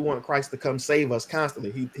believers, like we want Christ to come save us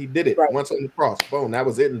constantly. He did it once on the cross. Boom, that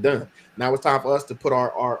was it and done. Now it's time for us to put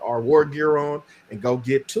our war gear on and go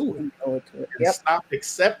get to it. And stop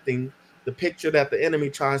accepting the picture that the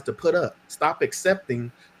enemy tries to put up. Stop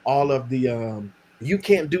accepting all of the you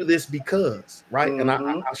can't do this because, right? And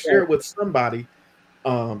I share it with somebody.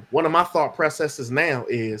 One of my thought processes now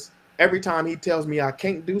is every time he tells me I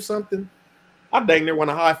can't do something, I dang near want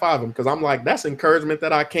to high five him because I'm like, that's encouragement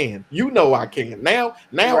that I can. You know I can. Now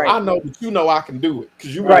I know that you know I can do it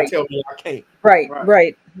because you want to tell me I can't.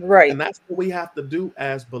 Right. And that's what we have to do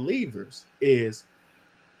as believers is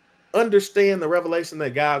understand the revelation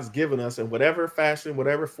that God's given us in whatever fashion,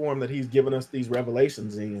 whatever form that he's given us these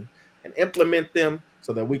revelations in, and implement them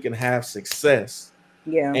so that we can have success.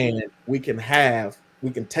 Yeah. And we can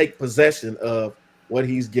take possession of what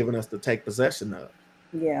he's given us to take possession of.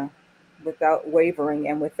 Yeah. Without wavering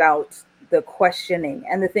and without the questioning.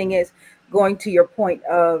 And the thing is, going to your point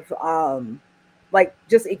of like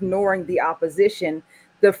just ignoring the opposition,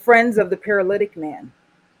 the friends of the paralytic man,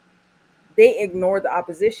 they ignored the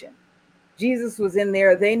opposition. Jesus was in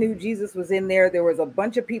there. They knew Jesus was in there. There was a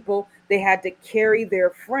bunch of people. They had to carry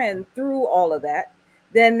their friend through all of that.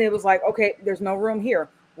 Then it was like, okay, there's no room here.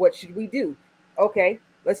 What should we do? Okay,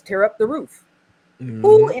 let's tear up the roof.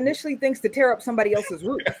 Who initially thinks to tear up somebody else's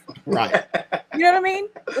roof? Right. You know what I mean?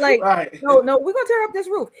 Like, no, we're gonna tear up this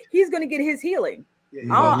roof. He's gonna get his healing.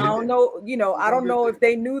 I don't know. I don't know if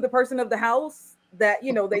they knew the person of the house that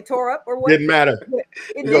they tore up or what. Didn't matter.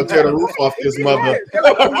 We're gonna tear the roof off this mother.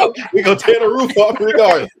 We're gonna tear the roof off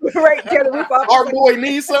regardless. Right, tear the roof off. Our boy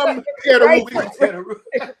needs something. Tear the roof.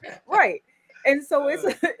 Right. And so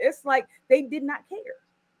it's like they did not care.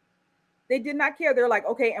 They did not care. They're like,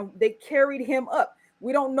 okay, and they carried him up.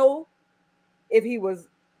 We don't know if he was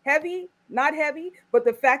heavy, not heavy, but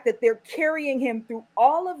the fact that they're carrying him through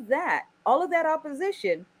all of that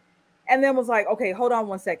opposition, and then was like, okay, hold on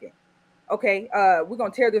one second. Okay, we're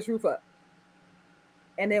gonna tear this roof up,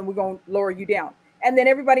 and then we're gonna lower you down. And then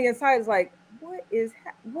everybody inside is like,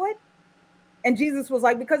 what? And Jesus was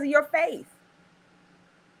like, because of your faith.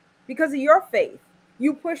 Because of your faith.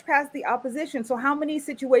 You push past the opposition. So how many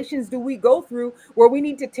situations do we go through where we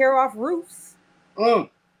need to tear off roofs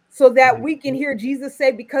so that we can hear Jesus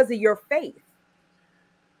say, because of your faith?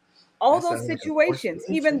 All those situations,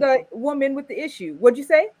 even the woman with the issue. What'd you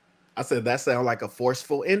say? I said that sounds like a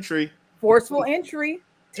forceful entry. Forceful entry.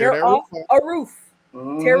 Tear off a roof.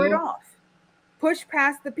 Tear it off. Push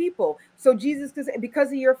past the people. So Jesus could say, because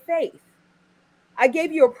of your faith. I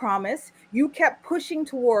gave you a promise. You kept pushing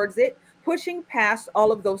towards it. Pushing past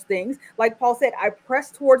all of those things. Like Paul said, I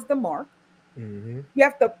press towards the mark. You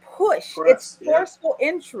have to push. It's forceful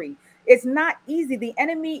entry. It's not easy. The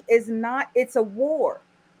enemy is not, it's a war.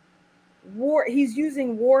 He's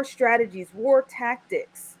using war strategies, war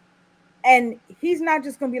tactics. And he's not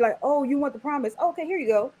just going to be like, oh, you want the promise? Okay, here you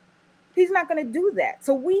go. He's not going to do that.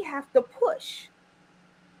 So we have to push.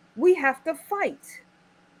 We have to fight.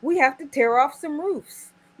 We have to tear off some roofs.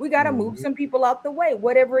 We got to move some people out the way,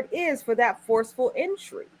 whatever it is for that forceful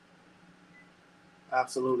entry.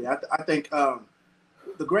 Absolutely. I think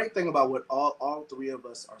the great thing about what all three of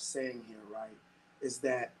us are saying here, right, is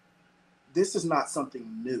that this is not something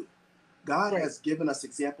new. God has given us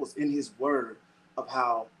examples in his word of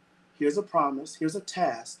how here's a promise, here's a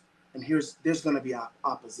task, and there's going to be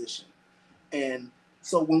opposition. And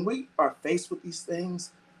so when we are faced with these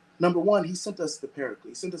things, number one, he sent us the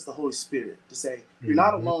Paraclete. He sent us the Holy Spirit to say, you're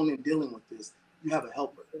not alone in dealing with this. You have a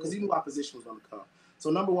helper, because he knew opposition was going to come.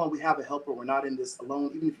 So number one, we have a helper. We're not in this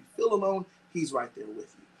alone. Even if you feel alone, he's right there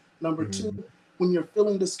with you. Number two, when you're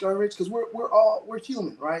feeling discouraged, because we're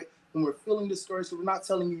human, right? When we're feeling discouraged, so we're not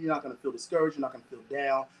telling you you're not going to feel discouraged, you're not going to feel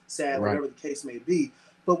down, sad, whatever the case may be.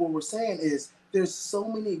 But what we're saying is there's so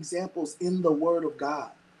many examples in the word of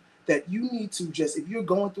God that you need to just, if you're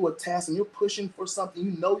going through a task and you're pushing for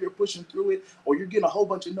something, you're pushing through it, or you're getting a whole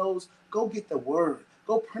bunch of no's, go get the word.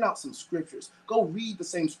 Go print out some scriptures. Go read the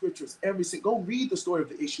same scriptures go read the story of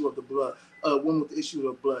the issue of the blood, one with the issue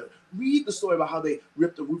of blood. Read the story about how they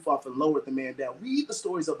ripped the roof off and lowered the man down. Read the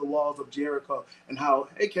stories of the walls of Jericho and how,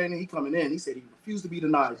 hey, Canaan, he coming in. He said he refused to be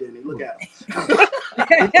denied, didn't he? Look at him.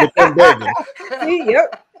 See,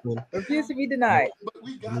 yep. Refused to be denied. But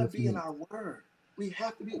we got to be in our word. We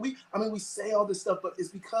have to be. We say all this stuff, but it's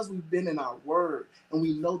because we've been in our Word and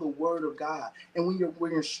we know the Word of God. And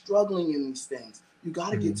when you're struggling in these things, you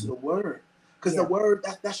got to get to the Word, because the Word,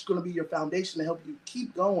 that's going to be your foundation to help you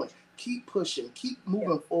keep going, keep pushing, keep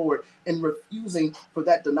moving forward, and refusing for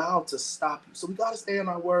that denial to stop you. So we got to stay in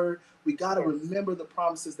our Word. We got to remember the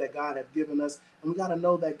promises that God has given us, and we got to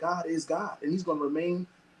know that God is God, and He's going to remain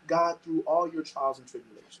God through all your trials and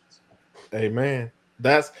tribulations. Amen.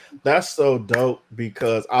 That's so dope,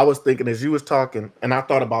 because I was thinking as you was talking, and I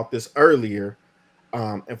thought about this earlier,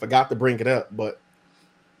 and forgot to bring it up, but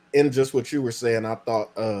in just what you were saying, I thought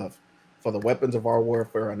of, for the weapons of our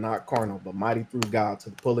warfare are not carnal, but mighty through God to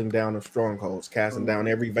the pulling down of strongholds, casting down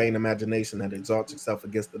every vain imagination that exalts itself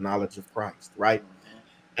against the knowledge of Christ, right?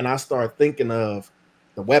 And I started thinking of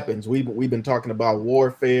the weapons. We've been talking about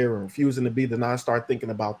warfare and refusing to be denied. I start thinking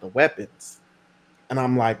about the weapons. And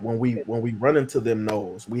I'm like, when we run into them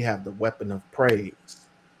no's, we have the weapon of praise,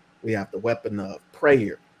 we have the weapon of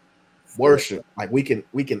prayer, worship. Like we can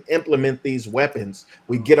implement these weapons.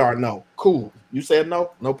 We get our no. Cool. You said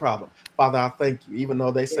no, no problem. Father, I thank you. Even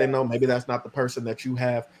though they say no, maybe that's not the person that you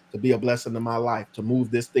have to be a blessing in my life, to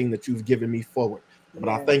move this thing that you've given me forward. But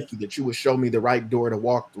I thank you that you would show me the right door to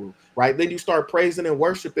walk through. Right. Then you start praising and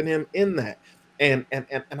worshiping him in that. And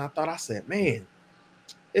I thought, I said, man,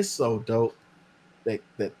 it's so dope that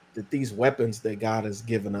these weapons that God has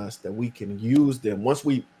given us, that we can use them. Once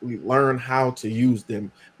we learn how to use them,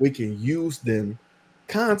 we can use them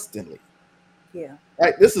constantly. Yeah.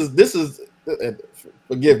 Right. This is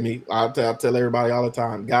forgive me. I'll tell everybody all the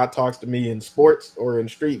time. God talks to me in sports or in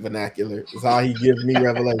street vernacular. Is how he gives me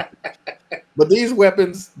revelation. But these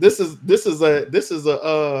weapons, this is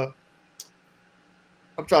a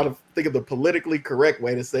I'm trying to think of the politically correct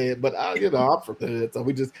way to say it, but I'm from the hood, so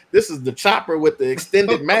this is the chopper with the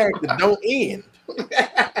extended mag that don't end.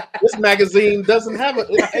 This magazine doesn't have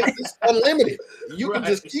it's unlimited. You can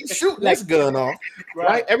just keep shooting this gun off,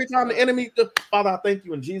 right? Every time the enemy, Father, I thank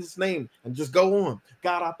you in Jesus' name, and just go on.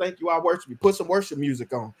 God, I thank you. I worship you. Put some worship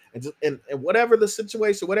music on, and just and whatever the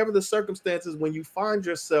situation, whatever the circumstances, when you find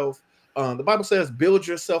yourself, the Bible says, build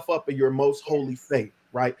yourself up in your most holy faith.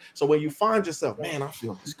 Right. So when you find yourself, man, I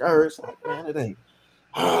feel discouraged. Like, man, it ain't.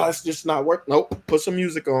 It's just not work. Nope. Put some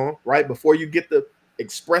music on, right? Before you get the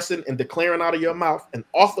expressing and declaring out of your mouth and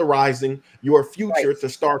authorizing your future to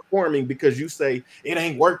start forming, because you say it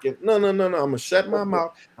ain't working. No. I'm gonna shut my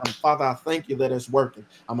mouth. Father, I thank you that it's working.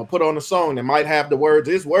 I'm gonna put on a song that might have the words,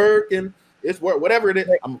 it's working, whatever it is.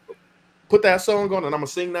 I'm put that song on and I'm gonna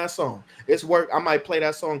sing that song. It's work. I might play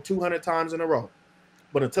that song 200 times in a row.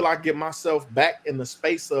 But until I get myself back in the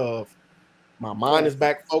space of my mind is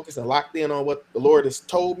back focused and locked in on what the Lord has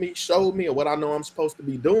told me, showed me, or what I know I'm supposed to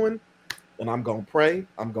be doing, then I'm going to pray.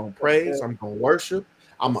 I'm going to praise. I'm going to worship.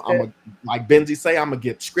 I'm like Benzie say, I'm going to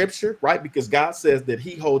get scripture, right? Because God says that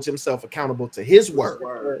he holds himself accountable to his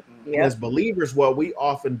word. And as believers, what we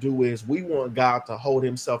often do is we want God to hold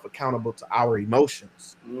himself accountable to our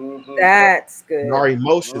emotions. That's good. And our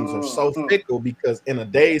emotions are so fickle, because in a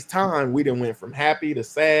day's time, we done went from happy to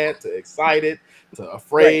sad to excited to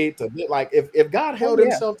afraid to like, if God held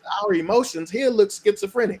himself to our emotions, he'll look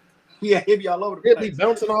schizophrenic. Yeah, he'll be all over the place. He'll be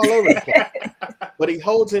bouncing all over the place. But he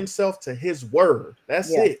holds himself to his word.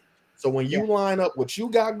 That's it. So when you line up what you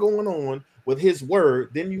got going on with his word,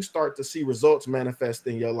 then you start to see results manifest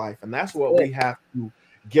in your life. And that's what we have to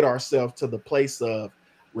get ourselves to, the place of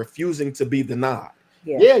refusing to be denied.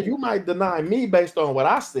 Yeah, you might deny me based on what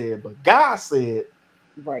I said, but God said.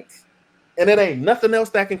 Right. And it ain't nothing else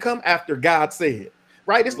that can come after God said.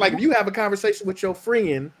 Right? It's like if you have a conversation with your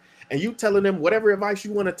friend and you telling them whatever advice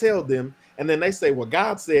you want to tell them, and then they say, well,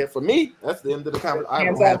 God said, for me, that's the end of the conversation. I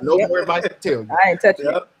don't have no more advice to tell you. I ain't touching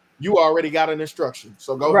it. You already got an instruction.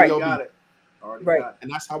 So go be obedient. And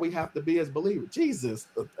that's how we have to be as believers. Jesus,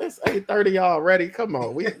 it's 8:30 already. Come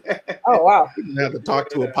on. Oh, wow. We have to talk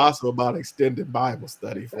to Apostle about extended Bible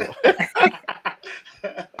study for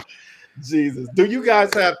Jesus. Do you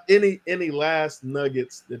guys have any last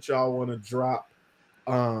nuggets that y'all want to drop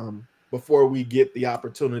before we get the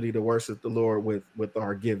opportunity to worship the Lord with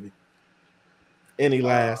our giving? Any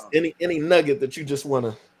last any nugget that you just want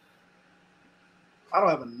to? I don't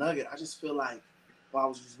have a nugget. I just feel like while I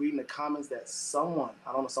was just reading the comments that someone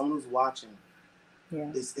who's watching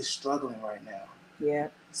is struggling right now. Yeah.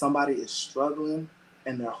 Somebody is struggling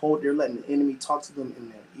and they're letting the enemy talk to them in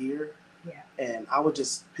their ear. Yeah. And I would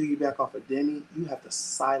just piggyback off of Denny. You have to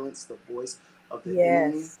silence the voice of the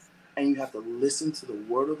enemy, and you have to listen to the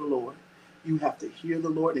word of the Lord. You have to hear the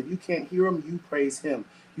Lord. And if you can't hear him, you praise him.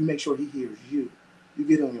 You make sure he hears you. You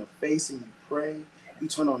get on your face and you pray You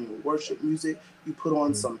turn on your worship music. You put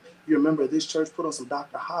on some, you're a member of this church, put on some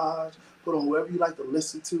Dr. Hodge, put on whoever you like to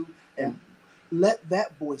listen to, and let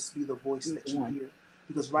that voice be the voice that you hear.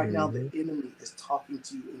 Because right now the enemy is talking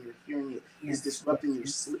to you and you're hearing it. It's disrupting your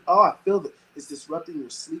sleep. Oh, I feel it. It's disrupting your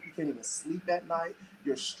sleep. You can't even sleep at night.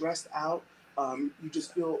 You're stressed out. You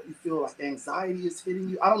just feel like anxiety is hitting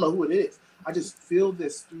you. I don't know who it is. I just feel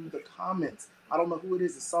this through the comments. I don't know who it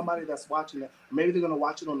is. It's somebody that's watching it. Maybe they're going to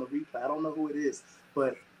watch it on the replay. I don't know who it is.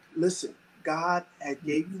 But listen, God had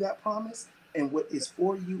gave you that promise, and what is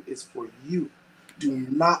for you is for you. Do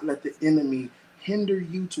not let the enemy hinder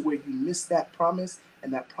you to where you miss that promise,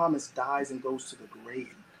 and that promise dies and goes to the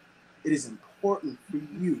grave. It is important for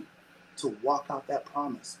you to walk out that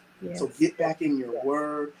promise. Yes. So get back in your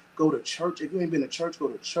word. Go to church. If you ain't been to church, go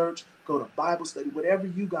to church. Go to Bible study. Whatever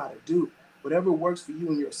you got to do. Whatever works for you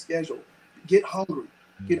in your schedule. Get hungry.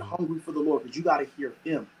 Get hungry for the Lord, because you got to hear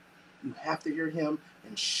him. You have to hear him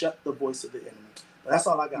and shut the voice of the enemy. But that's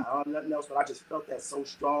all I got. I don't know nothing else, but I just felt that so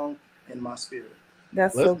strong in my spirit.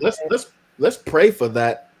 Let's pray for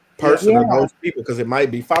that person or those people, because it might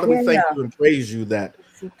be. Father, we thank you and praise you that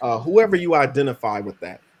whoever you identify with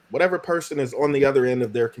that, whatever person is on the other end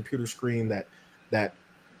of their computer screen that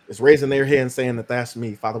is raising their hand saying that that's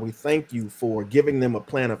me. Father, we thank you for giving them a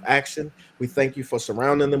plan of action. We thank you for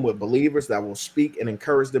surrounding them with believers that will speak and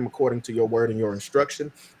encourage them according to your word and your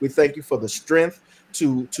instruction. We thank you for the strength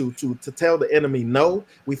to tell the enemy no.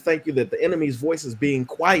 We thank you that the enemy's voice is being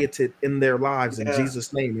quieted in their lives in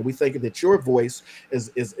Jesus' name. And we thank you that your voice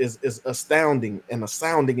is astounding and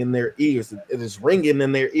sounding in their ears. It is ringing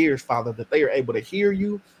in their ears, Father, that they are able to hear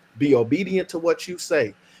you, be obedient to what you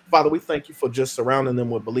say. Father, we thank you for just surrounding them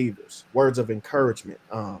with believers, words of encouragement,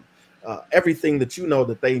 everything that you know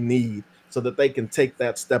that they need so that they can take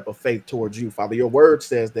that step of faith towards you. Father, your word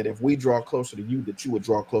says that if we draw closer to you, that you would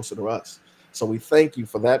draw closer to us. So we thank you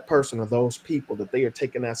for that person or those people, that they are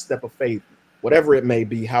taking that step of faith, whatever it may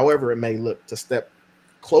be, however it may look, to step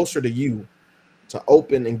closer to you, to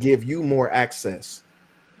open and give you more access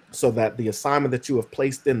so that the assignment that you have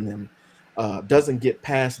placed in them doesn't get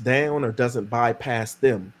passed down or doesn't bypass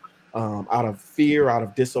them out of fear, out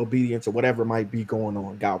of disobedience, or whatever might be going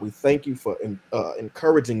on. God, we thank you for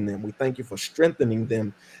encouraging them. We thank you for strengthening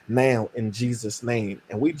them now in Jesus' name.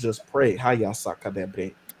 And we just pray,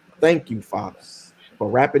 thank you, Father, for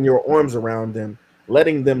wrapping your arms around them,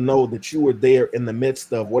 letting them know that you were there in the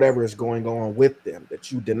midst of whatever is going on with them,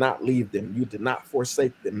 that you did not leave them, you did not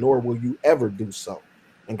forsake them, nor will you ever do so.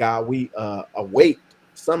 And God, we await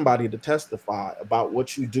somebody to testify about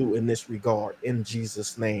what you do in this regard, in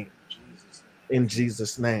Jesus' name. In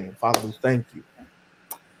Jesus' name. Father, we thank you.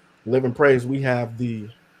 Live and praise. We have the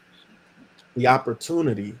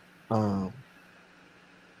opportunity. I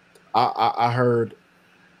heard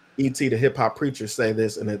E.T. the hip hop preacher say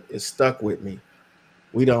this, and it stuck with me.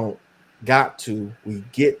 We don't got to, we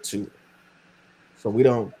get to. So we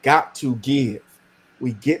don't got to give.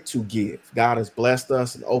 We get to give. God has blessed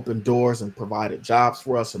us and opened doors and provided jobs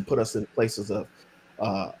for us and put us in places of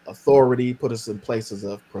authority, put us in places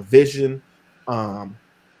of provision,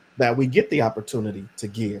 that we get the opportunity to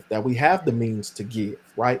give, that we have the means to give,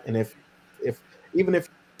 right? And if even if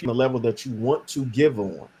you're on the level that you want to give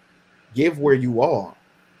on, give where you are,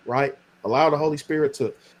 right? Allow the Holy Spirit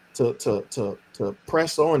to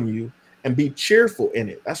press on you and be cheerful in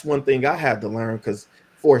it. That's one thing I had to learn, because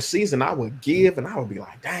for a season I would give and I would be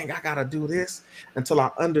like, dang, I gotta do this, until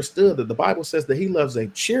I understood that the Bible says that he loves a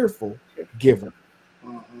cheerful giver.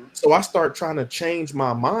 So I start trying to change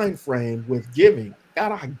my mind frame with giving.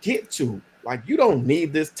 God, I get to, like, you don't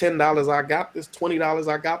need this $10 I got, this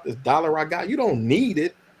 $20 I got, this $1 I got. You don't need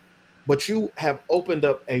it, but you have opened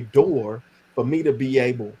up a door for me to be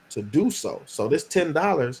able to do so. So this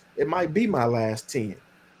 $10, it might be my last 10.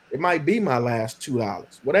 It might be my last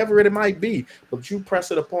 $2, whatever it might be, but you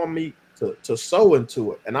press it upon me to sow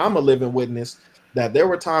into it. And I'm a living witness that there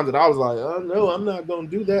were times that I was like, oh no, I'm not going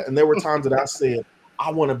to do that. And there were times that I said, I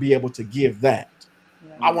want to be able to give that.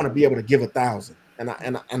 I want to be able to give 1,000.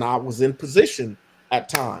 And I was in position at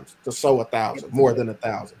times to sow 1,000, more than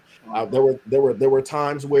 1,000. There were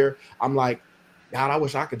times where I'm like, God, I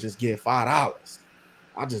wish I could just give $5.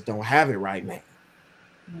 I just don't have it right now.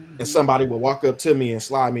 And somebody would walk up to me and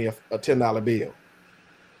slide me a $10 bill.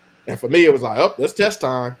 And for me, it was like, oh, it's test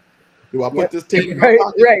time. Do I put this $10 in my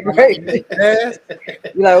pocket? Right.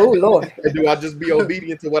 You're like, oh, Lord. Or do I just be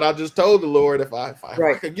obedient to what I just told the Lord? If I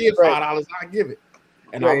could give $5, I give it.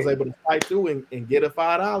 And I was able to fight through and get a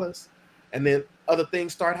 $5. And then other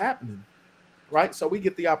things start happening. Right. So we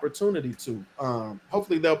get the opportunity to,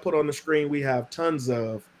 hopefully they'll put on the screen. We have tons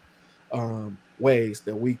of ways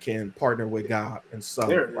that we can partner with God and so,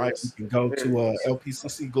 right? You can go to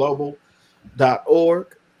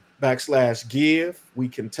lpccglobal.org/give. We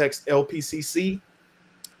can text LPCC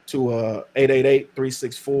to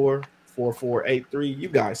 888-364-4483. You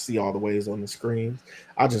guys see all the ways on the screen.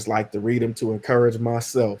 I just like to read them to encourage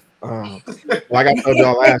myself. Like I told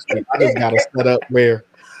y'all last week, I just got to set up where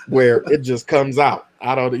it just comes out.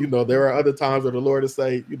 I don't, there are other times where the Lord will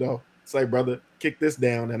say, say, brother, kick this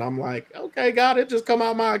down. And I'm like, okay, God, it just come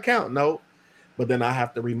out my account. No, but then I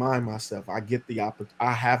have to remind myself, I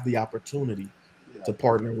have the opportunity to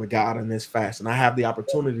partner with God in this fashion. I have the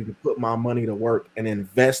opportunity to put my money to work and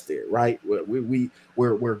invest it, right?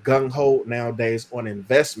 We're gung-ho nowadays on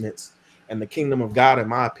investments, and the kingdom of God, in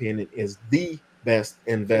my opinion, is the best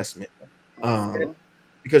investment.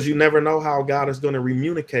 Because you never know how God is going to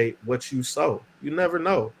remunicate what you sow. You never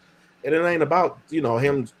know. And it ain't about,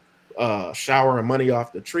 him showering money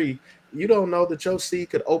off the tree. You don't know that your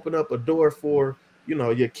seed could open up a door for,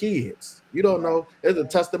 your kids. You don't know. There's a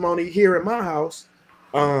testimony here in my house.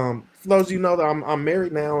 For those of you know that I'm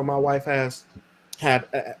married now, and my wife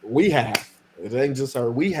we have, it ain't just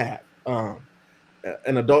her, we have an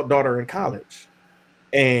adult daughter in college.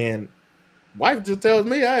 And wife just tells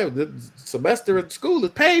me, hey, the semester at school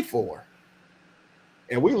is paid for.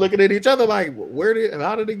 And we looking at each other like,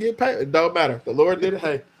 how did it get paid? It don't matter. The Lord did it.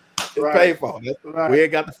 Hey, it's paid for. We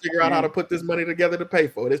ain't got to figure out how to put this money together to pay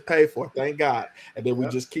for it. It's paid for. Thank God. And then we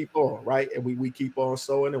just keep on, right? And we keep on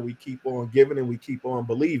sowing, and we keep on giving, and we keep on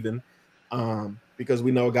believing, because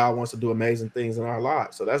we know God wants to do amazing things in our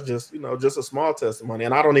lives. So that's just, just a small testimony.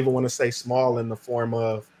 And I don't even want to say small in the form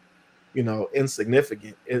of,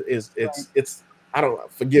 insignificant.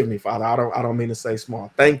 Forgive me, Father. I don't mean to say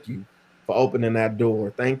small. Thank you for opening that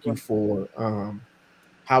door. Thank you for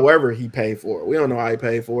however he paid for it. We don't know how he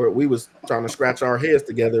paid for it. We was trying to scratch our heads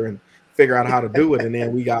together and figure out how to do it, and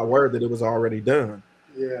then we got word that it was already done.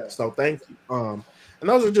 Yeah. So thank you. And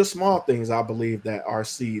those are just small things I believe that our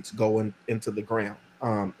seeds go into the ground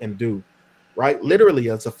and do. Right? Literally,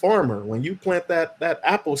 as a farmer, when you plant that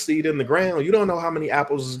apple seed in the ground, you don't know how many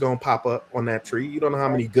apples is going to pop up on that tree. You don't know how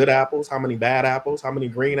many good apples, how many bad apples, how many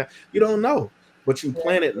green. You don't know, but you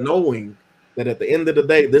plant it knowing that at the end of the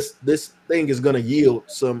day, this thing is going to yield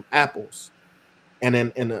some apples. And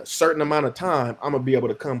then in a certain amount of time, I'm going to be able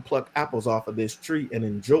to come pluck apples off of this tree and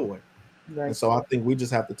enjoy. Right. And so I think we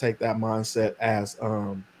just have to take that mindset as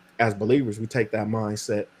believers. We take that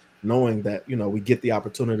mindset knowing that, we get the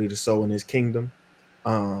opportunity to sow in his kingdom,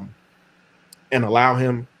 and allow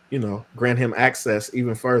him, grant him access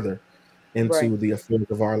even further into the affairs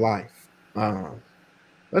of our life.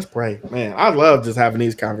 Let's pray, man. I love just having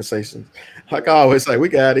these conversations. Like I always say, we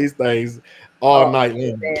can have these things all night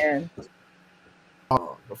long.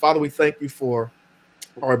 But Father, we thank you for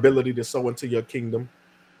our ability to sow into your kingdom.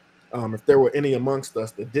 If there were any amongst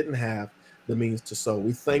us that didn't have the means to sow,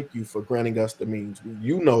 we thank you for granting us the means.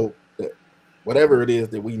 You know that whatever it is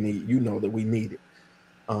that we need, that we need it.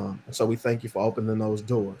 So we thank you for opening those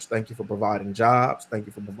doors. Thank you for providing jobs. Thank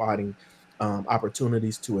you for providing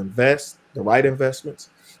opportunities to invest, the right investments.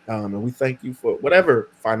 And we thank you for whatever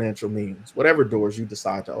financial means, whatever doors you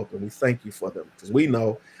decide to open. We thank you for them, because we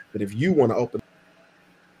know that if you want to open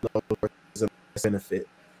those doors, benefit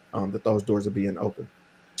that those doors are being open.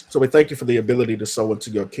 So we thank you for the ability to sow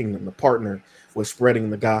into your kingdom, to partner with spreading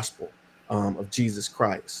the gospel of Jesus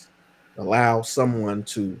Christ. Allow someone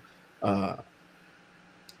to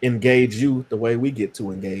engage you the way we get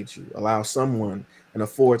to engage you. Allow someone and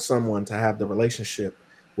afford someone to have the relationship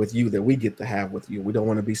with you that we get to have with you. We don't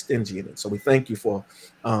want to be stingy in it. So we thank you for,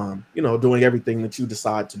 doing everything that you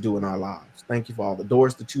decide to do in our lives. Thank you for all the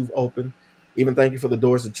doors that you've opened. Even thank you for the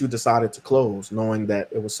doors that you decided to close, knowing that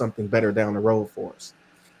it was something better down the road for us.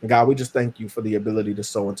 And God, we just thank you for the ability to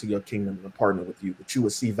sow into your kingdom and partner with you, that you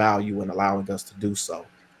would see value in allowing us to do so.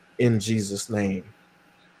 In Jesus' name,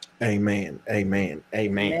 amen, amen,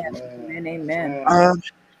 amen. Amen, amen.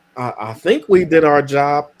 I think we did our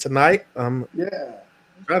job tonight. Yeah.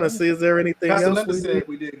 Trying to see, is there anything Pastor else? Linda said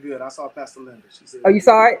we did good. I saw Pastor Linda. She said, oh, you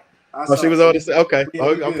saw it? She was already saying, okay.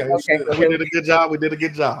 Okay. We did a good job. We did a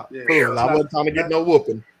good job. Yeah. Cool. I wasn't trying to get no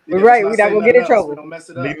whooping. We're right. We're not going to get in trouble. Don't mess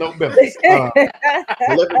it up. Need no bells.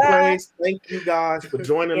 Look and praise. Thank you guys for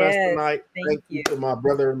joining us tonight. Thank you to my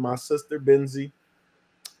brother and my sister, Benzie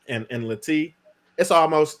and Lati. It's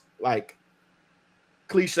almost like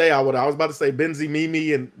cliche. I was about to say Benzie,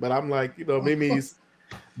 Mimi, but I'm like, Mimi's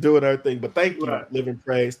doing her thing. But thank you, Live and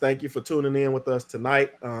Praise. Thank you for tuning in with us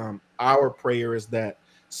tonight. Our prayer is that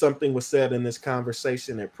something was said in this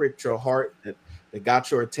conversation that pricked your heart, that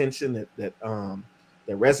got your attention, that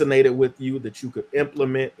resonated with you, that you could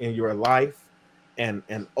implement in your life,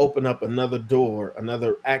 and open up another door,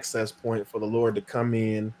 another access point for the Lord to come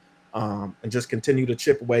in, and just continue to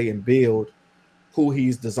chip away and build who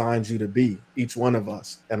he's designed you to be, each one of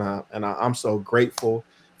us. And I'm so grateful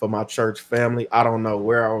for my church family. I don't know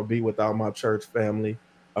where I would be without my church family.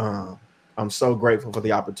 I'm so grateful for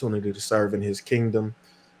the opportunity to serve in his kingdom,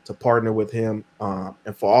 to partner with him,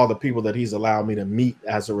 and for all the people that he's allowed me to meet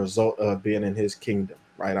as a result of being in his kingdom.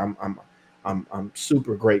 Right. I'm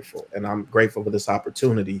super grateful, and I'm grateful for this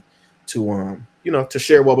opportunity to to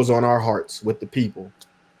share what was on our hearts with the people,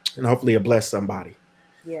 and hopefully it bless somebody.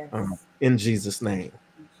 Yes. In Jesus' name.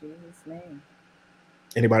 In Jesus' name.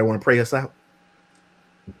 Anybody want to pray us out?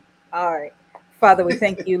 All right. Father, we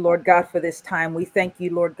thank you, Lord God, for this time. We thank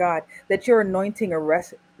you, Lord God, that your anointing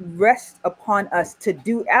rest upon us to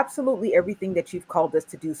do absolutely everything that you've called us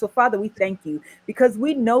to do. So, Father, we thank you because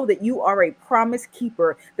we know that you are a promise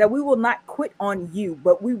keeper, that we will not quit on you,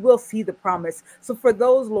 but we will see the promise. So for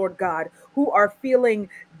those, Lord God, who are feeling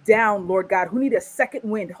down, Lord God, who need a second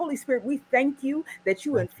wind, Holy Spirit, we thank you that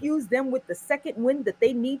you infuse them with the second wind that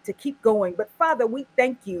they need to keep going. But Father, we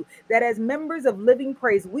thank you that as members of Living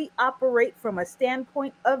Praise, we operate from a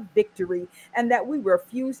standpoint of victory and that we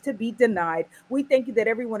refuse to be denied. We thank you that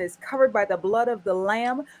everyone is covered by the blood of the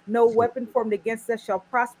Lamb. No weapon formed against us shall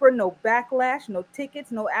prosper. No backlash, no tickets,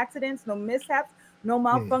 no accidents, no mishaps, no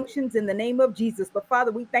malfunctions in the name of Jesus. But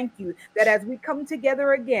Father, we thank you that as we come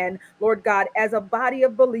together again, Lord God, as a body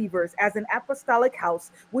of believers, as an apostolic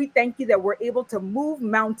house, we thank you that we're able to move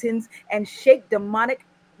mountains and shake demonic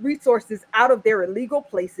resources out of their illegal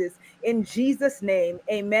places. In Jesus' name,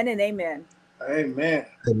 amen and amen. Amen.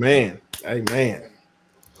 Amen. Amen.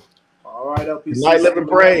 All right, LPC. Good night, Living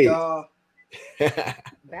Praise.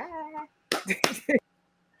 Bye.